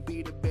you can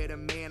be the better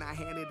man. I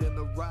handed him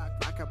the rock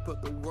like I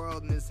put the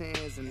world in his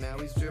hands. And now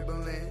he's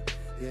dribbling,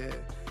 yeah,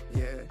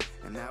 yeah.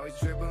 And now he's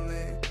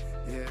dribbling,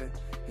 yeah,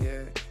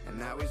 yeah. And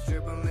now he's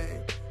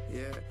dribbling,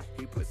 yeah.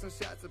 He put some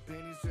shots up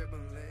and he's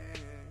dribbling.